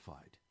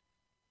terrified.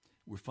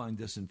 We find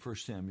this in 1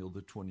 Samuel,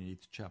 the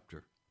 28th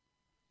chapter.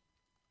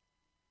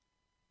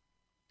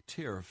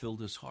 Terror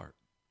filled his heart.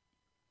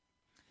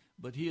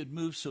 But he had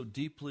moved so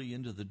deeply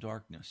into the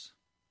darkness.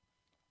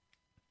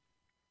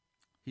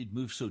 He'd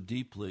moved so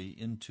deeply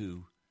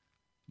into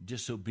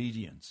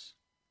disobedience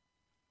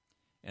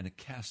and a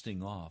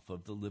casting off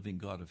of the living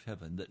God of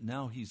heaven that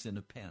now he's in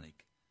a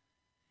panic.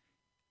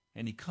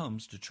 And he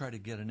comes to try to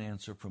get an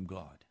answer from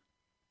God.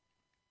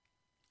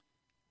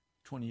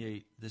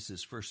 28, this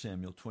is 1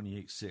 Samuel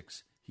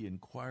 28:6. He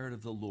inquired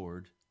of the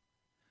Lord,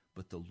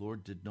 but the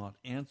Lord did not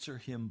answer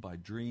him by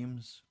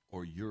dreams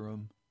or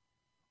Urim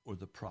or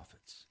the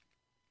prophets.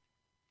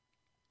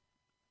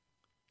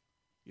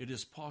 It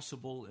is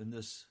possible in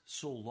this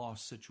soul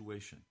loss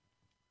situation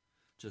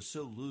to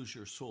so lose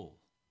your soul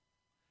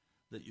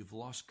that you've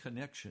lost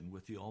connection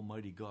with the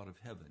Almighty God of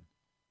heaven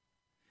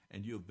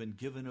and you have been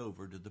given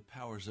over to the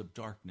powers of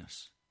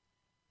darkness.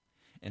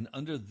 And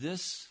under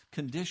this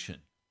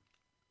condition,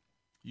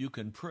 you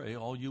can pray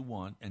all you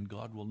want and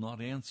God will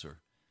not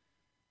answer,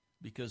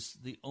 because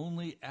the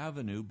only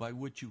avenue by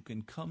which you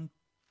can come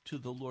to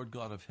the Lord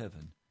God of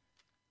heaven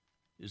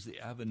is the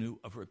avenue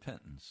of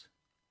repentance.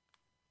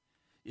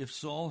 If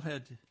Saul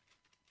had,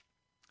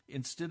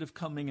 instead of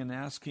coming and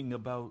asking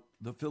about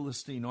the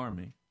Philistine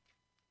army,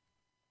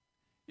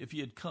 if he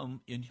had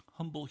come in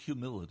humble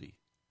humility,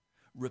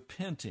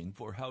 repenting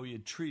for how he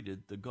had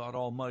treated the God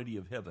Almighty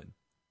of heaven,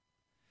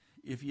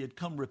 if he had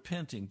come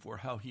repenting for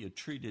how he had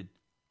treated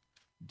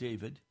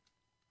David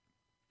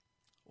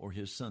or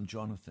his son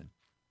Jonathan,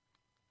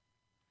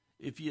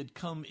 if he had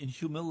come in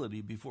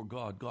humility before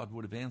God, God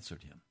would have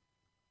answered him.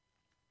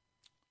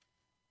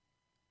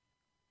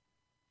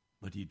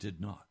 But he did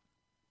not,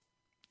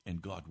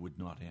 and God would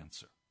not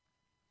answer.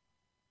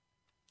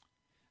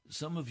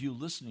 Some of you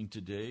listening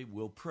today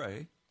will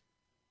pray,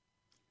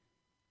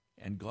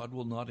 and God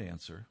will not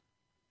answer.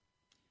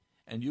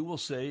 And you will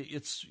say,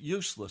 it's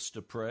useless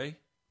to pray.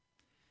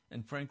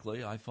 And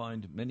frankly, I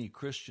find many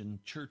Christian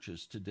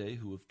churches today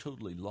who have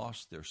totally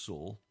lost their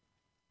soul.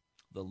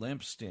 The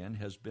lampstand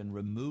has been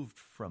removed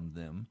from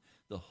them.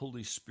 The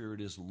Holy Spirit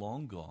is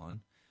long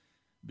gone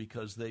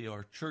because they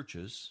are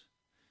churches.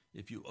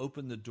 If you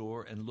open the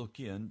door and look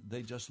in,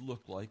 they just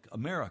look like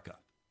America.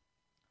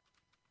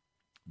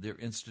 They're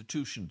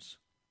institutions.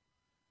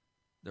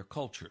 They're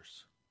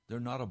cultures. They're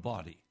not a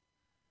body.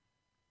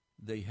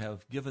 They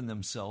have given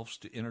themselves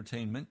to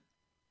entertainment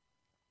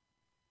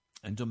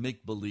and to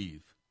make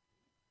believe.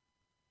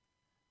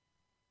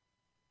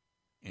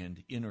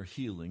 And inner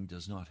healing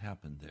does not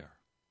happen there.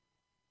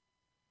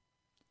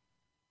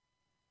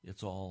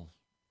 It's all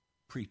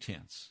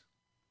pretense.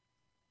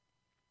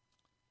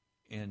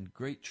 And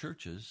great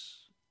churches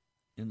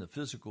in the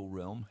physical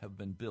realm have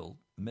been built,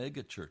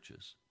 mega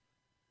churches,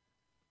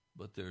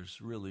 but there's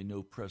really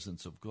no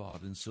presence of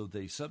God. And so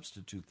they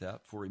substitute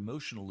that for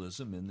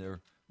emotionalism in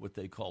their what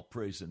they call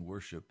praise and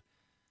worship.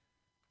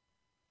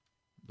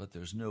 But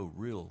there's no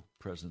real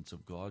presence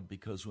of God,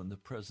 because when the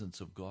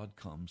presence of God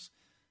comes,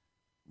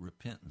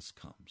 repentance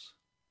comes,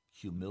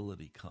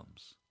 humility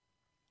comes,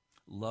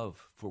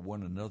 love for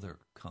one another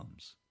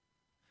comes,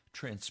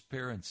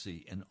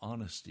 transparency and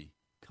honesty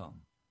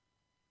come.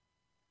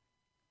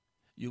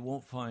 You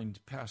won't find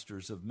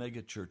pastors of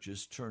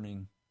megachurches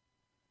turning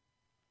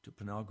to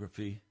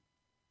pornography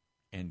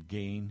and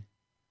gain.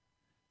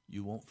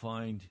 You won't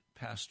find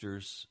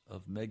pastors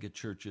of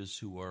megachurches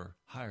who are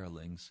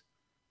hirelings,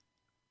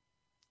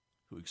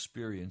 who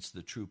experience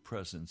the true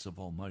presence of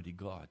Almighty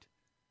God,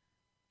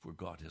 for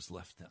God has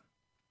left them.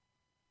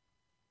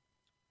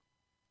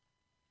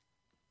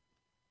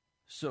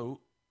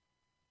 So,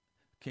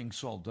 King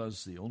Saul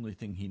does the only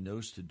thing he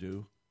knows to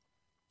do.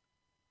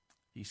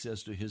 He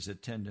says to his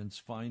attendants,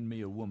 "Find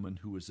me a woman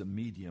who is a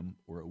medium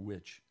or a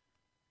witch,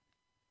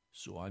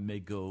 so I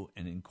may go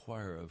and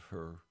inquire of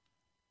her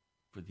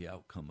for the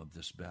outcome of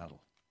this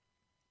battle."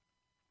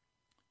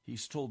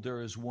 He's told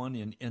there is one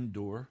in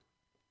Endor.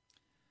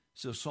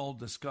 So Saul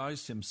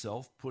disguised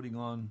himself, putting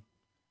on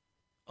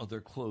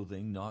other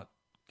clothing, not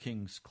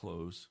king's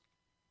clothes.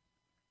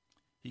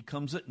 He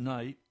comes at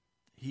night.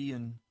 He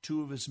and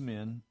two of his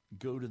men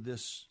go to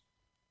this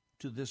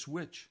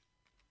witch.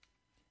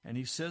 And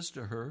he says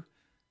to her,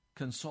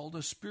 "Consult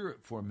a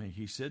spirit for me,"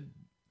 he said,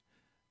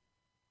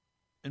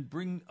 "and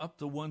bring up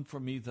the one for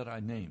me that I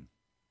name."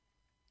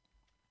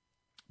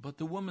 But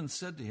the woman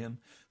said to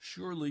him,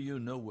 "Surely you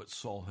know what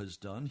Saul has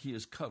done. He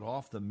has cut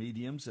off the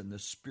mediums and the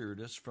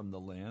spiritists from the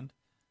land.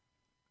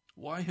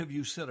 Why have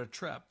you set a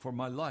trap for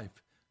my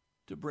life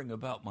to bring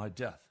about my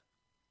death?"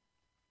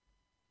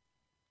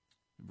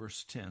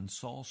 Verse 10,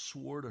 Saul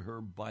swore to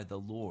her by the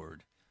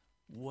Lord.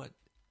 What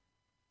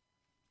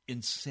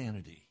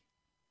insanity.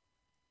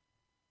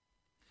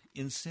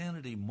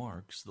 Insanity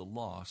marks the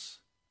loss,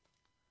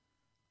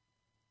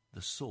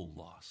 the soul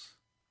loss.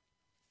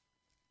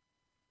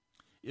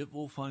 It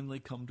will finally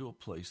come to a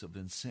place of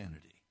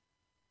insanity.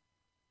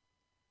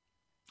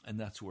 And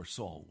that's where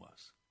Saul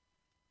was.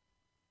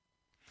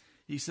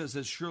 He says,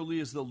 as surely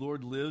as the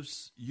Lord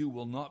lives, you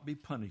will not be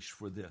punished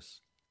for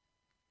this.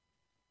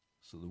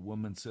 So the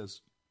woman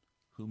says,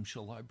 whom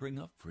shall I bring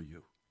up for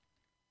you?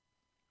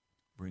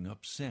 Bring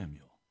up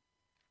Samuel.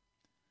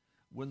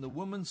 When the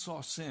woman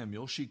saw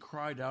Samuel, she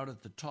cried out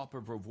at the top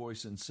of her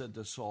voice and said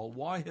to Saul,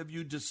 why have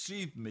you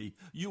deceived me?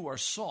 You are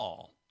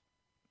Saul.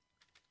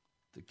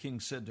 The king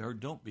said to her,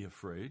 don't be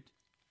afraid.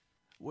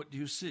 What do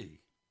you see?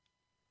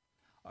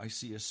 I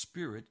see a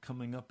spirit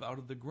coming up out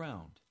of the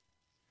ground.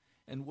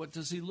 And what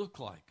does he look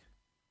like?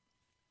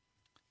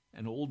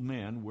 An old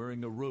man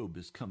wearing a robe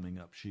is coming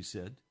up, she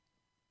said.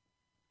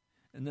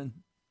 And then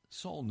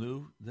Saul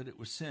knew that it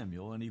was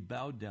Samuel, and he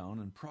bowed down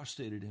and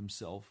prostrated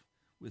himself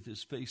with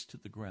his face to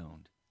the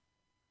ground.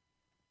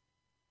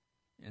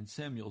 And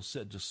Samuel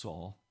said to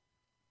Saul,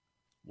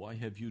 why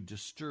have you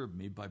disturbed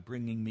me by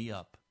bringing me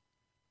up?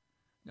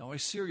 Now I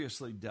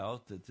seriously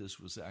doubt that this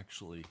was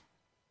actually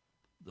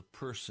the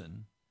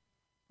person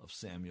of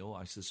Samuel.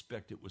 I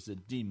suspect it was a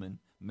demon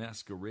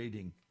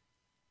masquerading.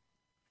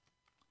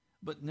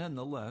 But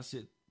nonetheless,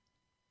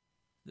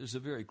 there's a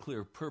very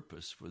clear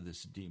purpose for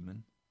this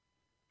demon,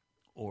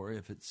 or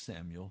if it's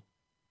Samuel.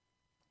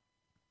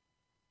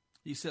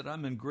 He said,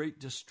 I'm in great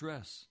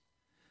distress.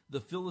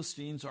 The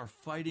Philistines are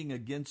fighting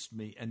against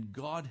me, and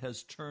God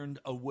has turned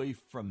away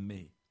from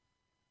me.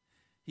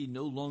 He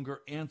no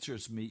longer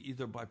answers me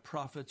either by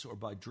prophets or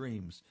by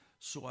dreams,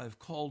 so I have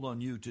called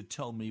on you to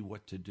tell me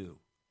what to do.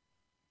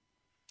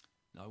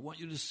 Now I want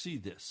you to see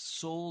this.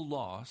 Soul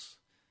loss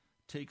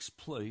takes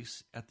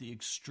place at the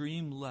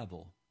extreme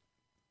level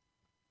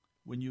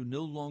when you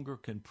no longer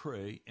can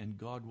pray and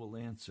God will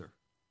answer.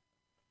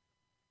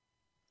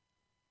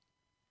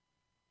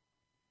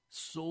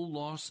 Soul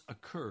loss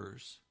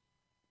occurs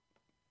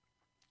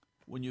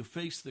when you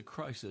face the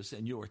crisis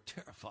and you are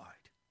terrified.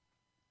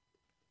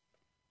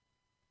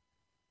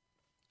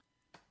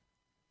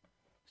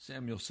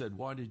 Samuel said,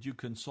 why did you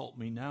consult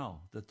me now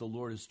that the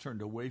Lord has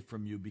turned away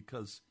from you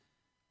because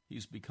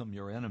he's become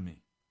your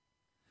enemy?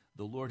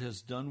 The Lord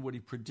has done what he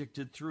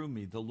predicted through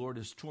me. The Lord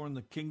has torn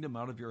the kingdom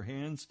out of your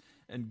hands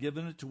and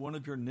given it to one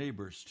of your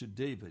neighbors, to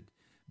David,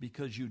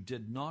 because you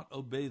did not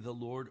obey the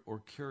Lord or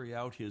carry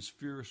out his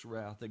fierce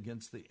wrath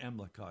against the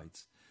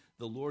Amalekites.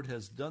 The Lord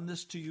has done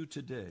this to you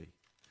today.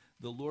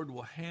 The Lord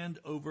will hand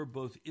over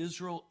both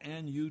Israel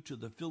and you to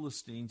the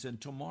Philistines,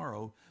 and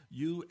tomorrow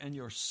you and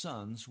your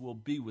sons will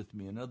be with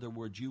me. In other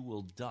words, you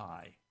will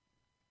die.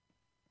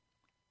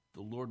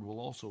 The Lord will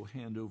also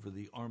hand over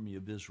the army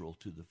of Israel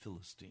to the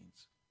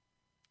Philistines.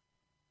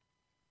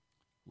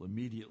 Well,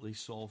 immediately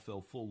Saul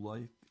fell full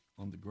length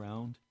on the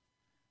ground,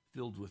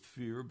 filled with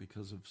fear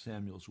because of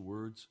Samuel's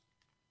words.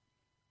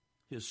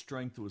 His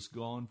strength was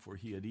gone, for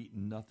he had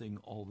eaten nothing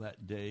all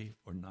that day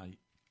or night.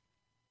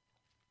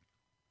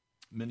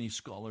 Many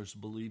scholars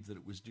believe that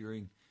it was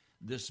during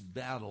this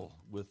battle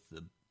with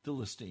the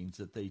Philistines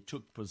that they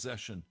took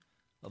possession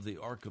of the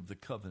Ark of the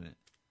Covenant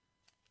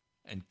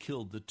and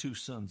killed the two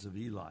sons of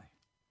Eli.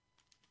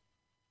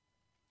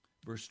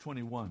 Verse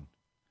 21,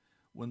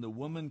 when the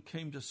woman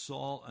came to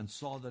Saul and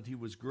saw that he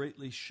was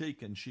greatly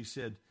shaken, she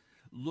said,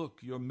 look,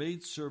 your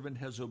maidservant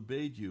has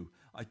obeyed you.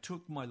 I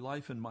took my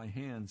life in my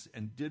hands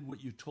and did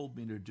what you told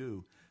me to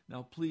do.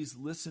 Now please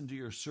listen to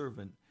your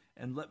servant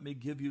and let me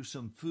give you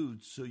some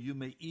food so you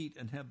may eat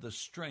and have the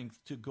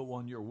strength to go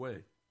on your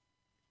way.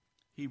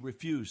 He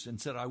refused and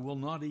said, I will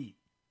not eat.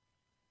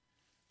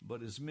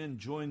 But his men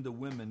joined the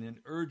women in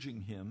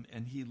urging him,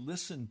 and he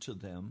listened to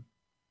them.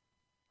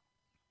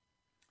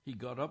 He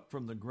got up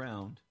from the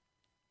ground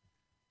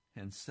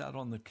and sat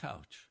on the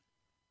couch.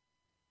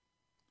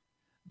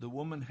 The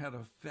woman had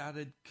a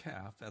fatted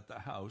calf at the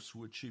house,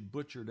 which she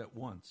butchered at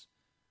once.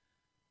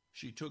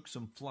 She took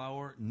some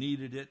flour,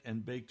 kneaded it,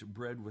 and baked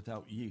bread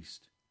without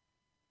yeast.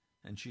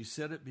 And she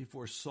set it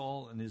before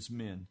Saul and his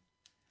men,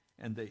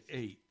 and they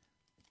ate.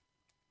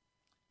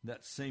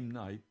 That same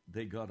night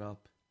they got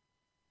up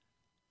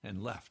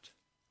and left.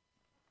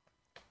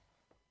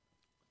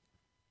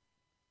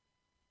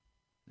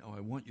 Now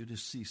I want you to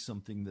see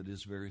something that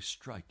is very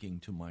striking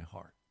to my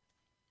heart.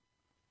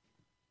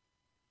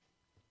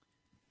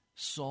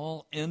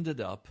 Saul ended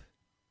up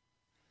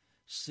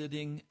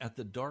sitting at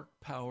the dark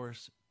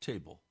powers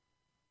table,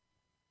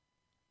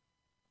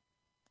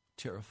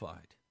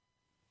 terrified.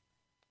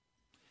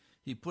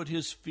 He put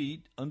his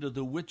feet under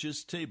the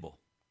witch's table,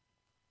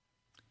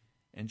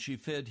 and she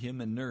fed him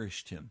and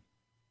nourished him.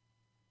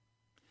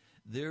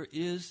 There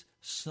is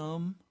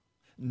some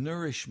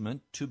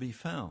nourishment to be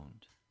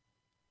found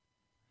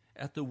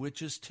at the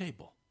witch's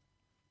table.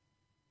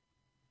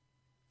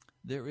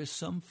 There is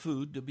some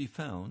food to be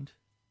found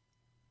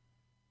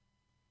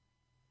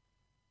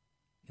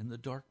in the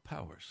dark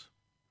powers.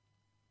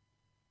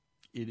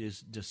 It is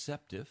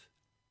deceptive,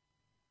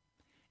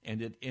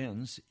 and it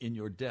ends in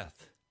your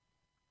death.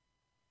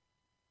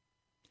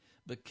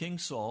 But King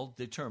Saul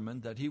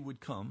determined that he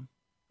would come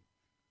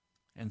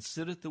and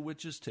sit at the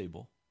witch's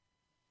table,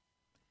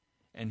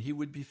 and he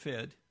would be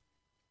fed,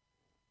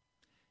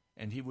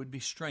 and he would be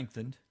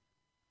strengthened,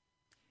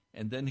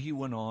 and then he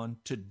went on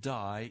to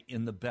die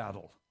in the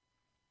battle.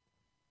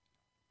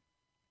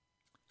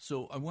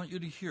 So I want you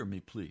to hear me,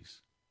 please.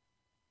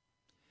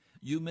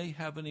 You may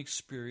have an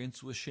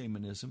experience with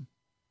shamanism.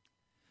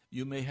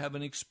 You may have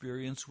an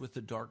experience with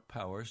the dark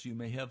powers. You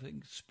may have an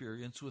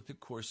experience with the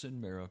Course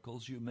in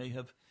Miracles. You may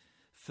have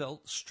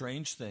felt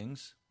strange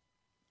things.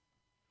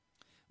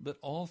 But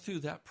all through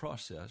that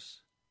process,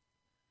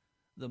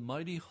 the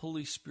mighty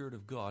Holy Spirit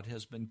of God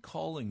has been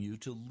calling you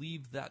to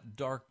leave that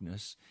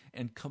darkness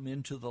and come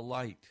into the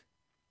light.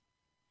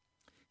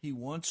 He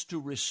wants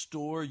to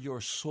restore your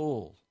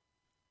soul.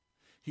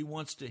 He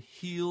wants to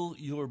heal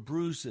your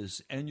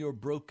bruises and your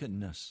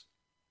brokenness.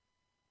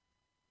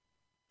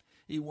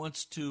 He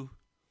wants to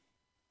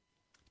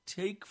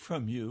take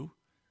from you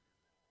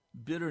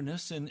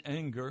bitterness and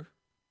anger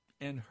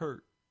and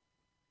hurt.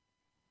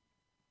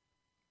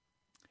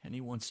 And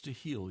He wants to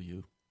heal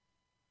you.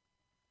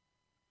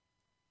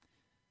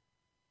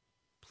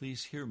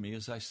 Please hear me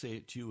as I say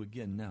it to you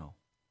again now.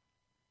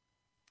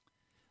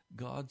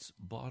 God's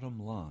bottom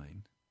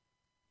line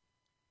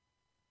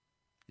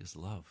is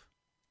love.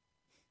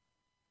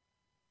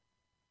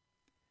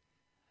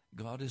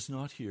 God is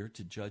not here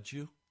to judge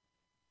you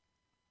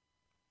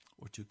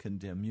or to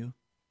condemn you.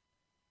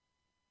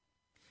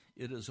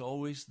 It is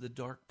always the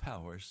dark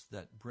powers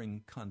that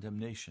bring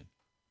condemnation.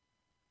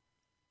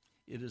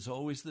 It is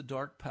always the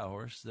dark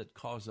powers that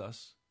cause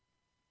us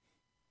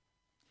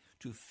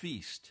to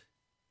feast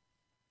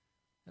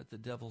at the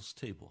devil's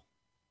table.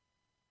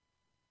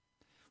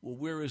 Well,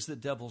 where is the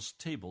devil's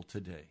table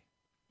today?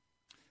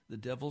 The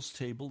devil's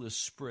table is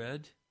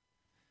spread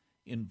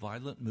in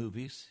violent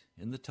movies,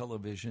 in the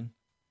television.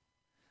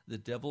 The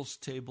devil's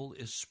table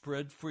is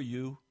spread for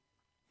you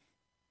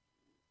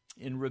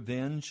in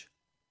revenge,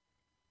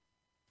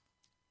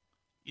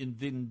 in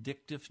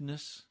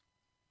vindictiveness.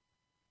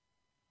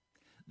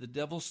 The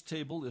devil's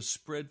table is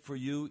spread for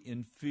you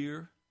in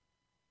fear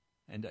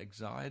and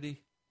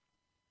anxiety.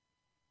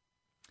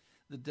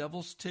 The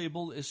devil's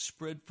table is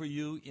spread for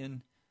you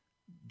in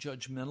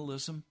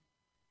judgmentalism,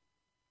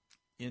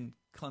 in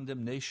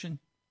condemnation,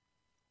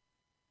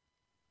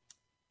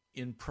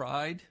 in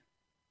pride.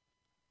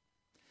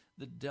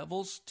 The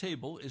devil's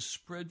table is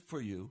spread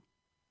for you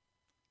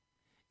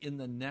in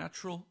the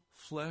natural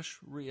flesh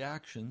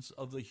reactions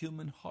of the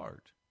human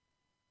heart.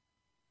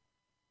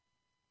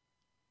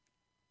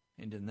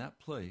 And in that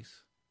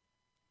place,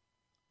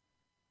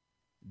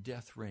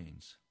 death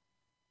reigns.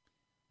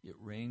 It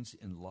reigns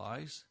in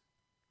lies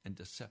and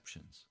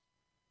deceptions.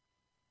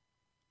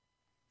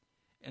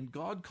 And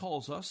God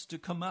calls us to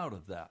come out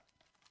of that.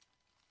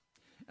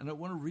 And I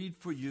want to read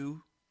for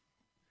you,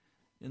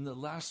 in the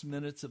last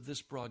minutes of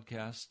this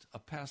broadcast, a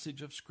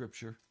passage of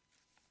Scripture,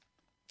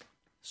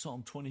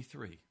 Psalm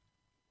 23.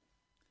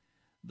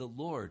 The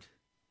Lord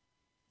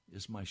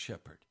is my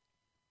shepherd.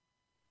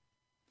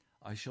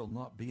 I shall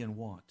not be in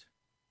want.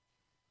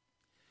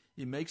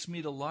 He makes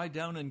me to lie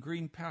down in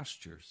green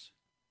pastures.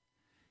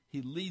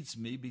 He leads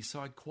me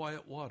beside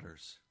quiet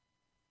waters.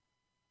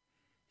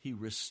 He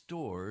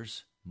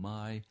restores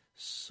my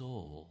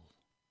soul.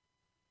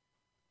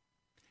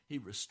 He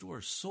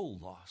restores soul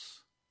loss.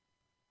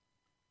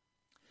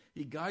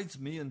 He guides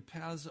me in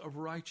paths of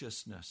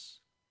righteousness.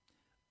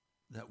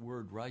 That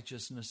word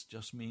righteousness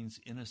just means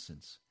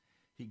innocence.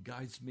 He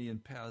guides me in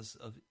paths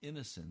of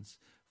innocence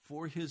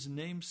for His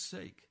name's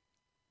sake.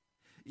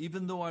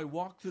 Even though I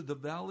walk through the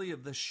valley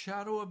of the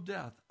shadow of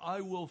death,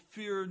 I will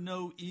fear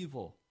no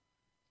evil,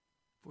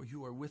 for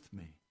you are with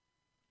me.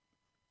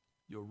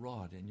 Your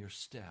rod and your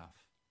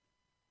staff,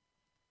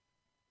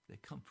 they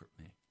comfort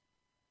me.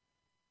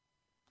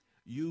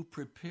 You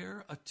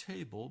prepare a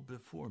table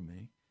before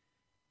me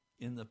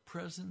in the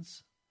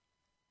presence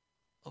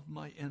of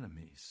my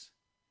enemies.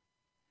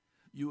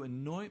 You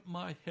anoint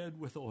my head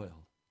with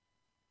oil.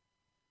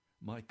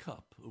 My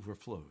cup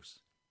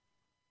overflows.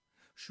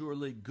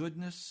 Surely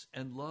goodness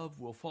and love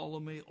will follow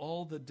me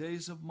all the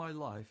days of my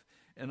life,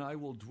 and I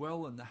will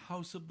dwell in the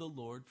house of the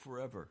Lord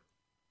forever.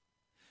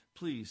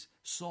 Please,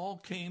 Saul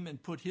came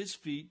and put his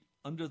feet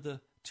under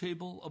the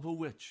table of a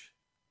witch.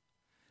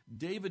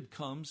 David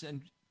comes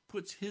and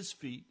puts his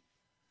feet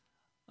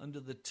under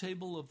the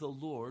table of the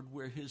Lord,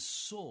 where his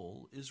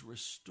soul is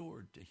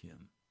restored to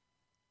him.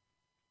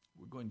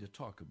 We're going to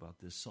talk about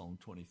this Psalm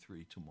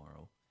 23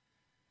 tomorrow.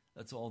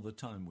 That's all the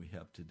time we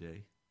have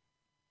today.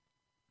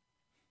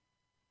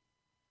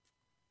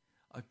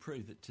 I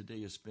pray that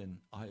today has been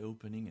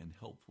eye-opening and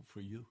helpful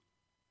for you.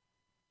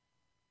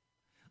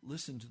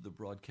 Listen to the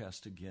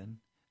broadcast again.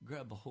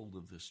 Grab a hold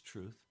of this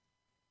truth.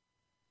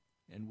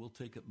 And we'll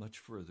take it much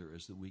further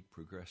as the week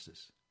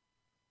progresses.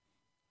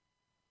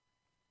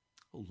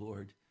 Oh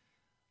Lord,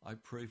 I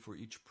pray for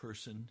each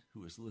person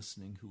who is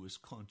listening who is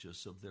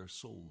conscious of their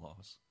soul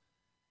loss.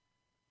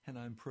 And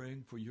I'm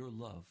praying for your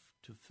love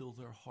to fill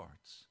their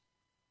hearts,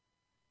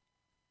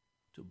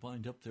 to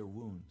bind up their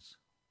wounds,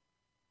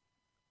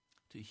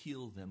 to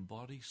heal them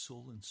body,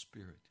 soul, and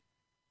spirit.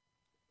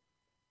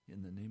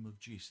 In the name of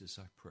Jesus,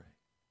 I pray.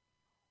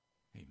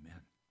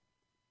 Amen.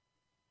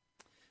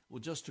 Well,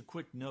 just a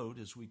quick note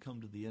as we come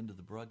to the end of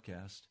the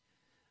broadcast.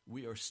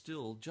 we are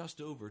still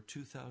just over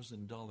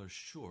 $2,000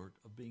 short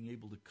of being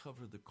able to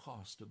cover the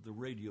cost of the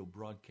radio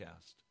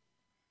broadcast.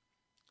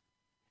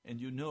 And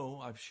you know,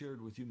 I've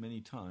shared with you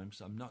many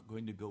times, I'm not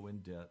going to go in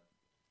debt.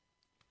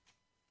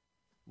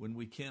 When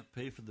we can't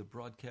pay for the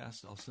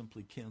broadcast, I'll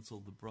simply cancel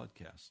the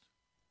broadcast.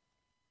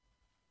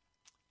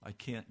 I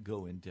can't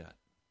go in debt.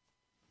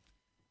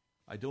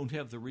 I don't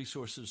have the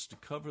resources to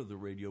cover the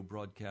radio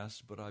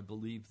broadcast, but I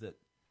believe that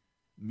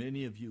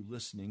many of you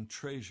listening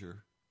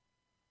treasure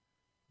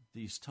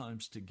these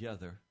times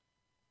together,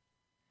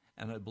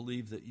 and I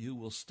believe that you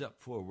will step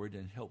forward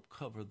and help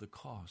cover the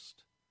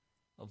cost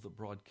of the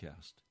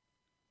broadcast.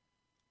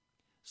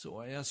 So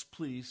I ask,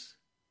 please,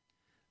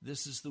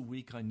 this is the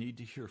week I need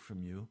to hear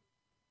from you.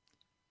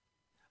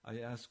 I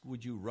ask,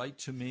 would you write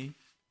to me?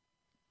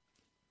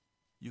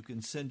 You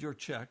can send your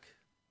check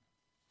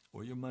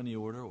or your money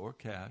order or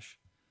cash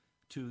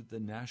to the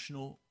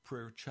National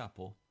Prayer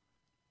Chapel,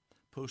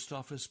 Post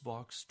Office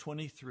Box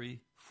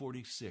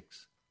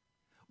 2346,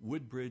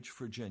 Woodbridge,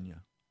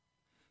 Virginia,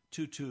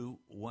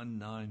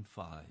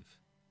 22195.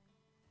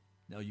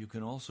 Now you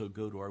can also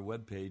go to our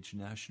webpage,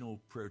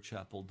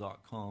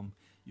 nationalprayerchapel.com.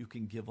 You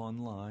can give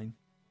online.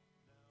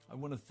 I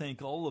want to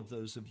thank all of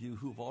those of you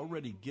who've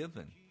already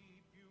given.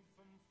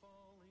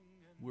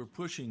 We're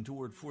pushing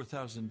toward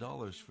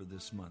 $4,000 for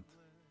this month,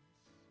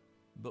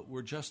 but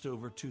we're just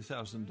over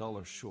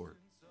 $2,000 short.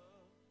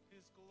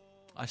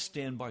 I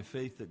stand by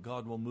faith that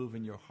God will move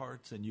in your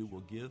hearts and you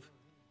will give.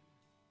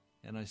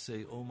 And I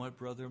say, oh, my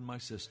brother and my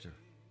sister,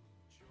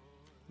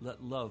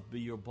 let love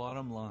be your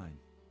bottom line.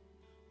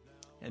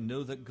 And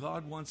know that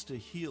God wants to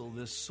heal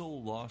this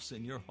soul loss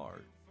in your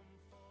heart.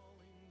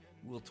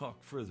 We'll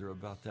talk further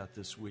about that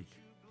this week.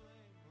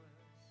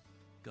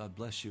 God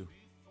bless you.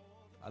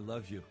 I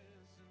love you.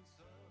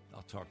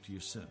 I'll talk to you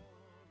soon.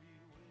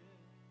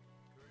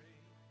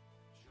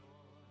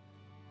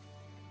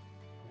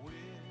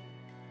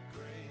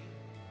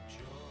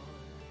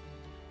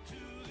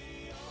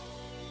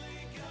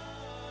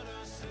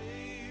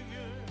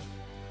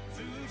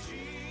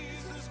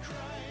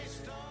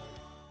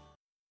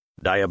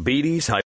 Diabetes,